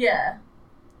big. Yeah.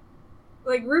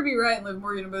 Like, Ruby Riott and Liv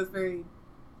Morgan are both very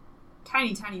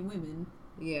tiny, tiny women.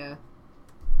 Yeah.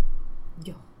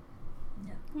 Yo.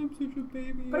 Yeah. I'm such a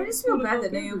baby. But I just feel bad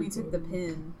that Naomi took the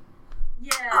pin.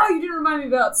 Yeah. Oh, you didn't remind me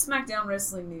about SmackDown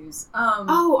wrestling news.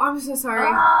 Oh, I'm so sorry.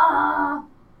 Ah,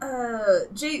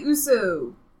 Jey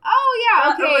Uso Oh,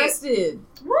 yeah, got okay. arrested.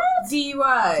 what?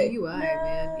 DUI. DUI,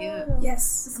 man. Yeah.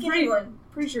 Yes. The skinny one.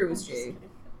 Pretty sure it was Jay.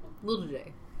 Little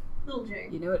J. Little Jay.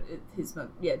 You know what? His mug.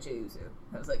 Yeah, Jey Uso.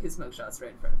 I was like, his mugshot's right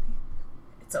in front of me.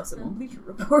 It's also on Bleacher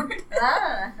Report.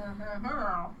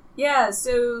 Yeah,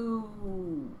 so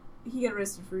he got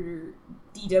arrested for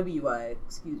DWI.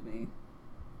 Excuse me.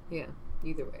 Yeah,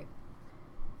 either way.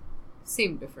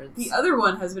 Same difference. The other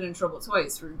one has been in trouble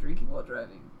twice for drinking while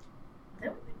driving.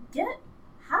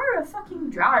 hire a fucking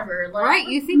driver. Like, Right?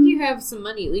 You think you have some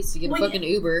money at least to get a Well, fucking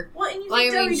Uber. Well, and you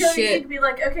Like, think I mean, WWE shit. could be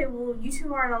like, okay, well, you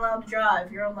two aren't allowed to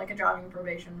drive. You're on like a driving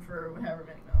probation for however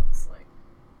many months. Like,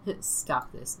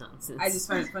 Stop this nonsense. I just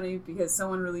find it funny because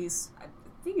someone released, I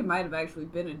think it might have actually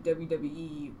been a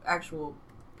WWE actual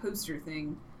poster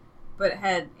thing, but it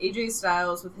had AJ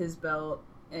Styles with his belt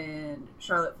and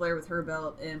Charlotte Flair with her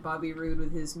belt and Bobby Roode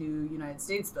with his new United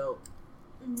States belt.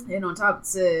 And on top it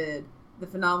said the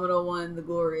phenomenal one, the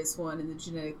glorious one, and the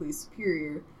genetically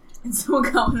superior. And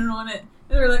someone commented on it, and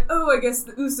they were like, "Oh, I guess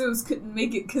the Usos couldn't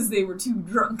make it because they were too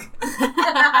drunk." It's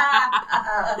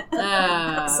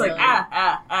like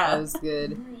That was good.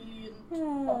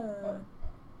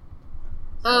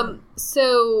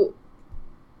 So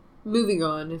moving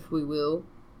on, if we will,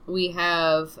 we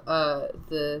have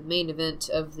the main event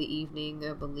of the evening,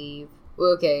 I believe.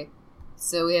 Well, okay,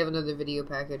 so we have another video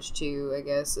package too, I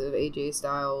guess, of AJ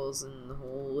Styles and the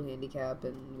whole handicap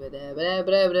and and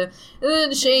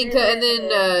then Shane and then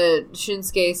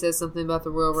Shinsuke says something about the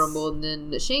Royal Rumble, and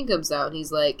then Shane comes out and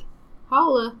he's like,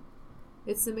 "Holla,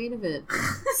 it's the main event."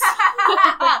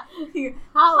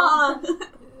 Holla.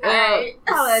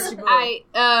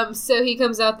 So he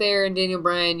comes out there and Daniel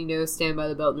Bryan, stand by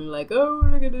the belt and they're like, "Oh,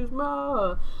 look at this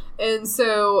ma." And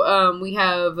so we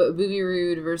have Bobby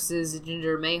Roode versus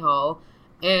Jinder Mahal,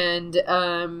 and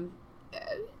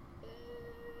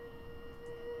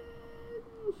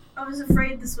I was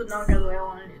afraid this would not go the way I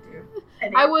wanted it to.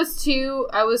 And I was too.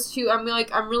 I'm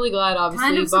really glad. Obviously,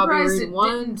 Kind of Bobby surprised Roode it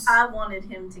won. didn't. I wanted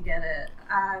him to get it.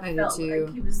 I did felt too.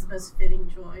 like he was the most fitting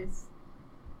choice.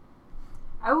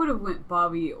 I would have went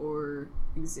Bobby or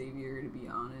Xavier, to be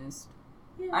honest.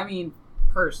 Yeah. I mean,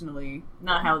 personally,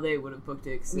 not how they would have booked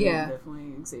it. 'Cause Yeah.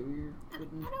 definitely Xavier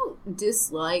wouldn't. I don't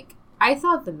dislike. I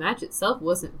thought the match itself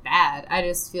wasn't bad. I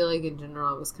just feel like in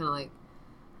general it was kind of like,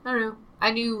 I don't know.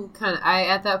 I knew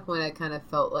at that point I kind of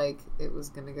felt like it was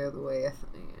gonna go the way I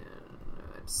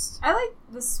I like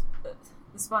the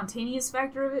spontaneous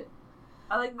factor of it.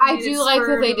 I do like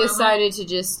that they decided to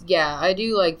just I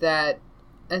do like that.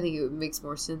 I think it makes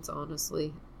more sense,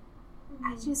 honestly.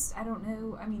 I don't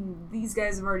know. I mean, these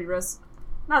guys have already wrestled.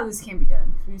 Not that this can't be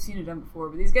done, because we've seen it done before,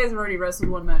 but these guys have already wrestled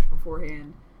one match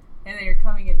beforehand, and then you're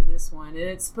coming into this one, and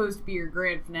it's supposed to be your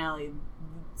grand finale.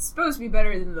 It's supposed to be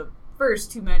better than the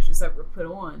first two matches that were put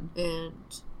on, And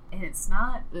it's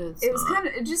not.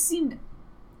 It just seemed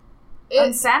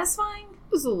unsatisfying.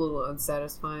 It was a little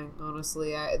unsatisfying,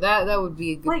 honestly. That would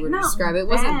be a good word to not describe it. It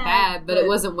wasn't bad, bad, but it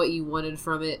wasn't what you wanted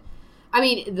from it. I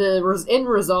mean, the end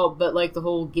result, but like the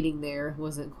whole getting there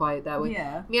wasn't quite that way.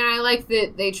 Yeah. I mean, I like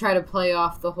that they try to play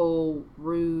off the whole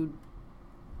rude,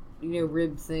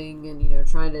 rib thing, and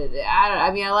trying to.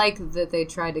 I like that they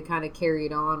tried to kind of carry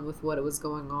it on with what it was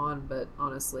going on, but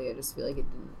honestly, I just feel like it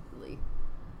didn't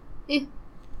really.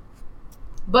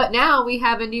 But now we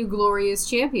have a new glorious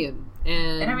champion,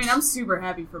 and I mean, I'm super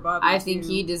happy for Bobby. I think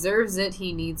he deserves it.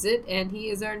 He needs it, and he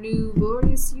is our new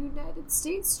glorious United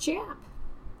States champ.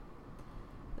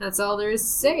 That's all there is to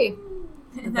say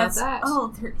about That's that. all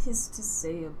there is to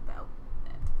say about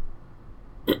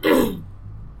that.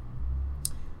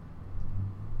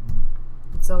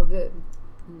 It's all good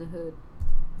in the hood.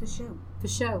 The show. For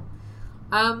show.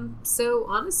 So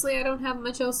honestly, I don't have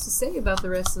much else to say about the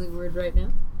wrestling word right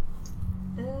now.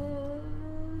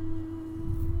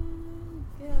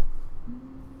 Yeah.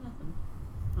 Nothing.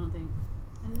 I don't think.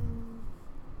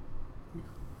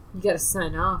 You gotta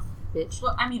sign off, bitch.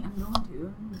 Well, I mean, I'm going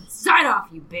to. Sign off,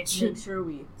 you bitch. Make sure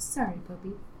we Sorry,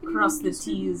 puppy. crossed the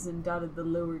T's and dotted the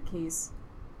lowercase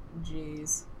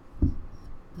J's.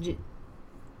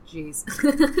 Jeez.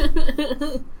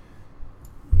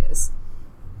 Yes.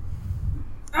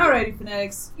 Alrighty,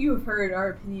 fanatics. You have heard our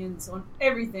opinions on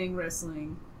everything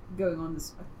wrestling going on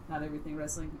this. Not everything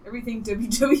wrestling. Everything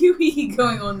WWE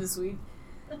going on this week.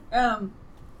 And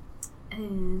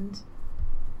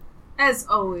as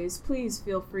always, please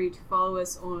feel free to follow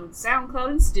us on SoundCloud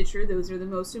and Stitcher. Those are the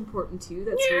most important two.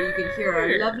 That's where you can hear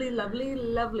our lovely, lovely,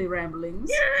 lovely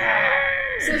ramblings.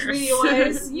 Social media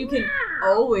wise, you can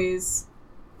always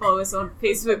follow us on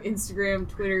Facebook, Instagram,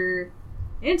 Twitter,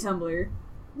 and Tumblr.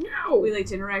 No. We like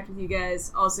to interact with you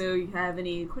guys. Also, you have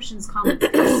any questions, comments,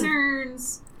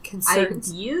 concerns,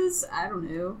 ideas? I don't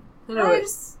know. I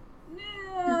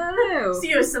don't know. See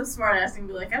you as some smart ass and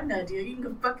be like, I have no idea, you can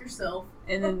go fuck yourself.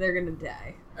 And then they're gonna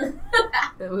die. You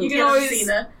You Get can always.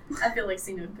 Cena. I feel like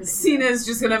Cena would put it Cena's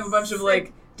just gonna have a bunch of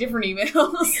different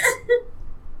emails.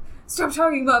 Stop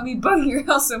talking about me bugging your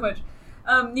house so much.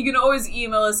 You can always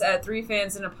email us at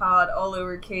 3fansinapod, all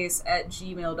lowercase,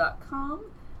 @gmail.com.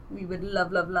 We would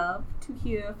love to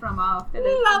hear from our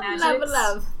fellow fanatics.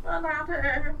 love.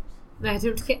 I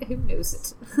don't care who knows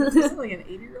it. It's like an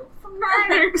 80-year-old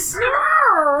fanatics.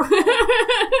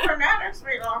 Fanatics,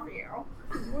 we love you.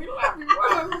 We love you.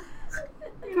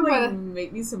 Come Like, on.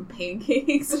 make me some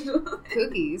pancakes or something.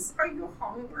 Cookies. Are you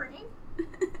hungry? Would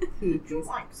you Cookies.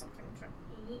 like something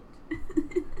to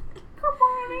eat? Come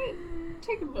on in.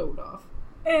 Take a load off.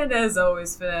 And as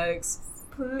always, fanatics,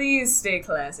 please stay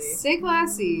classy. Stay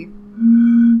classy.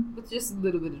 With just a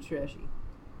little bit of trashy.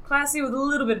 Classy with a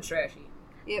little bit of trashy.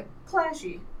 Yep.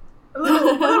 Clashy. A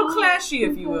little clashy,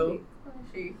 if you will.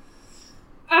 Clashy.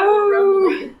 Oh,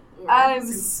 Rumbly. Or I'm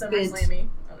Super spent. Slammy.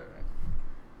 I don't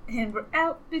know. And we're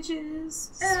out,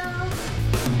 bitches. Um,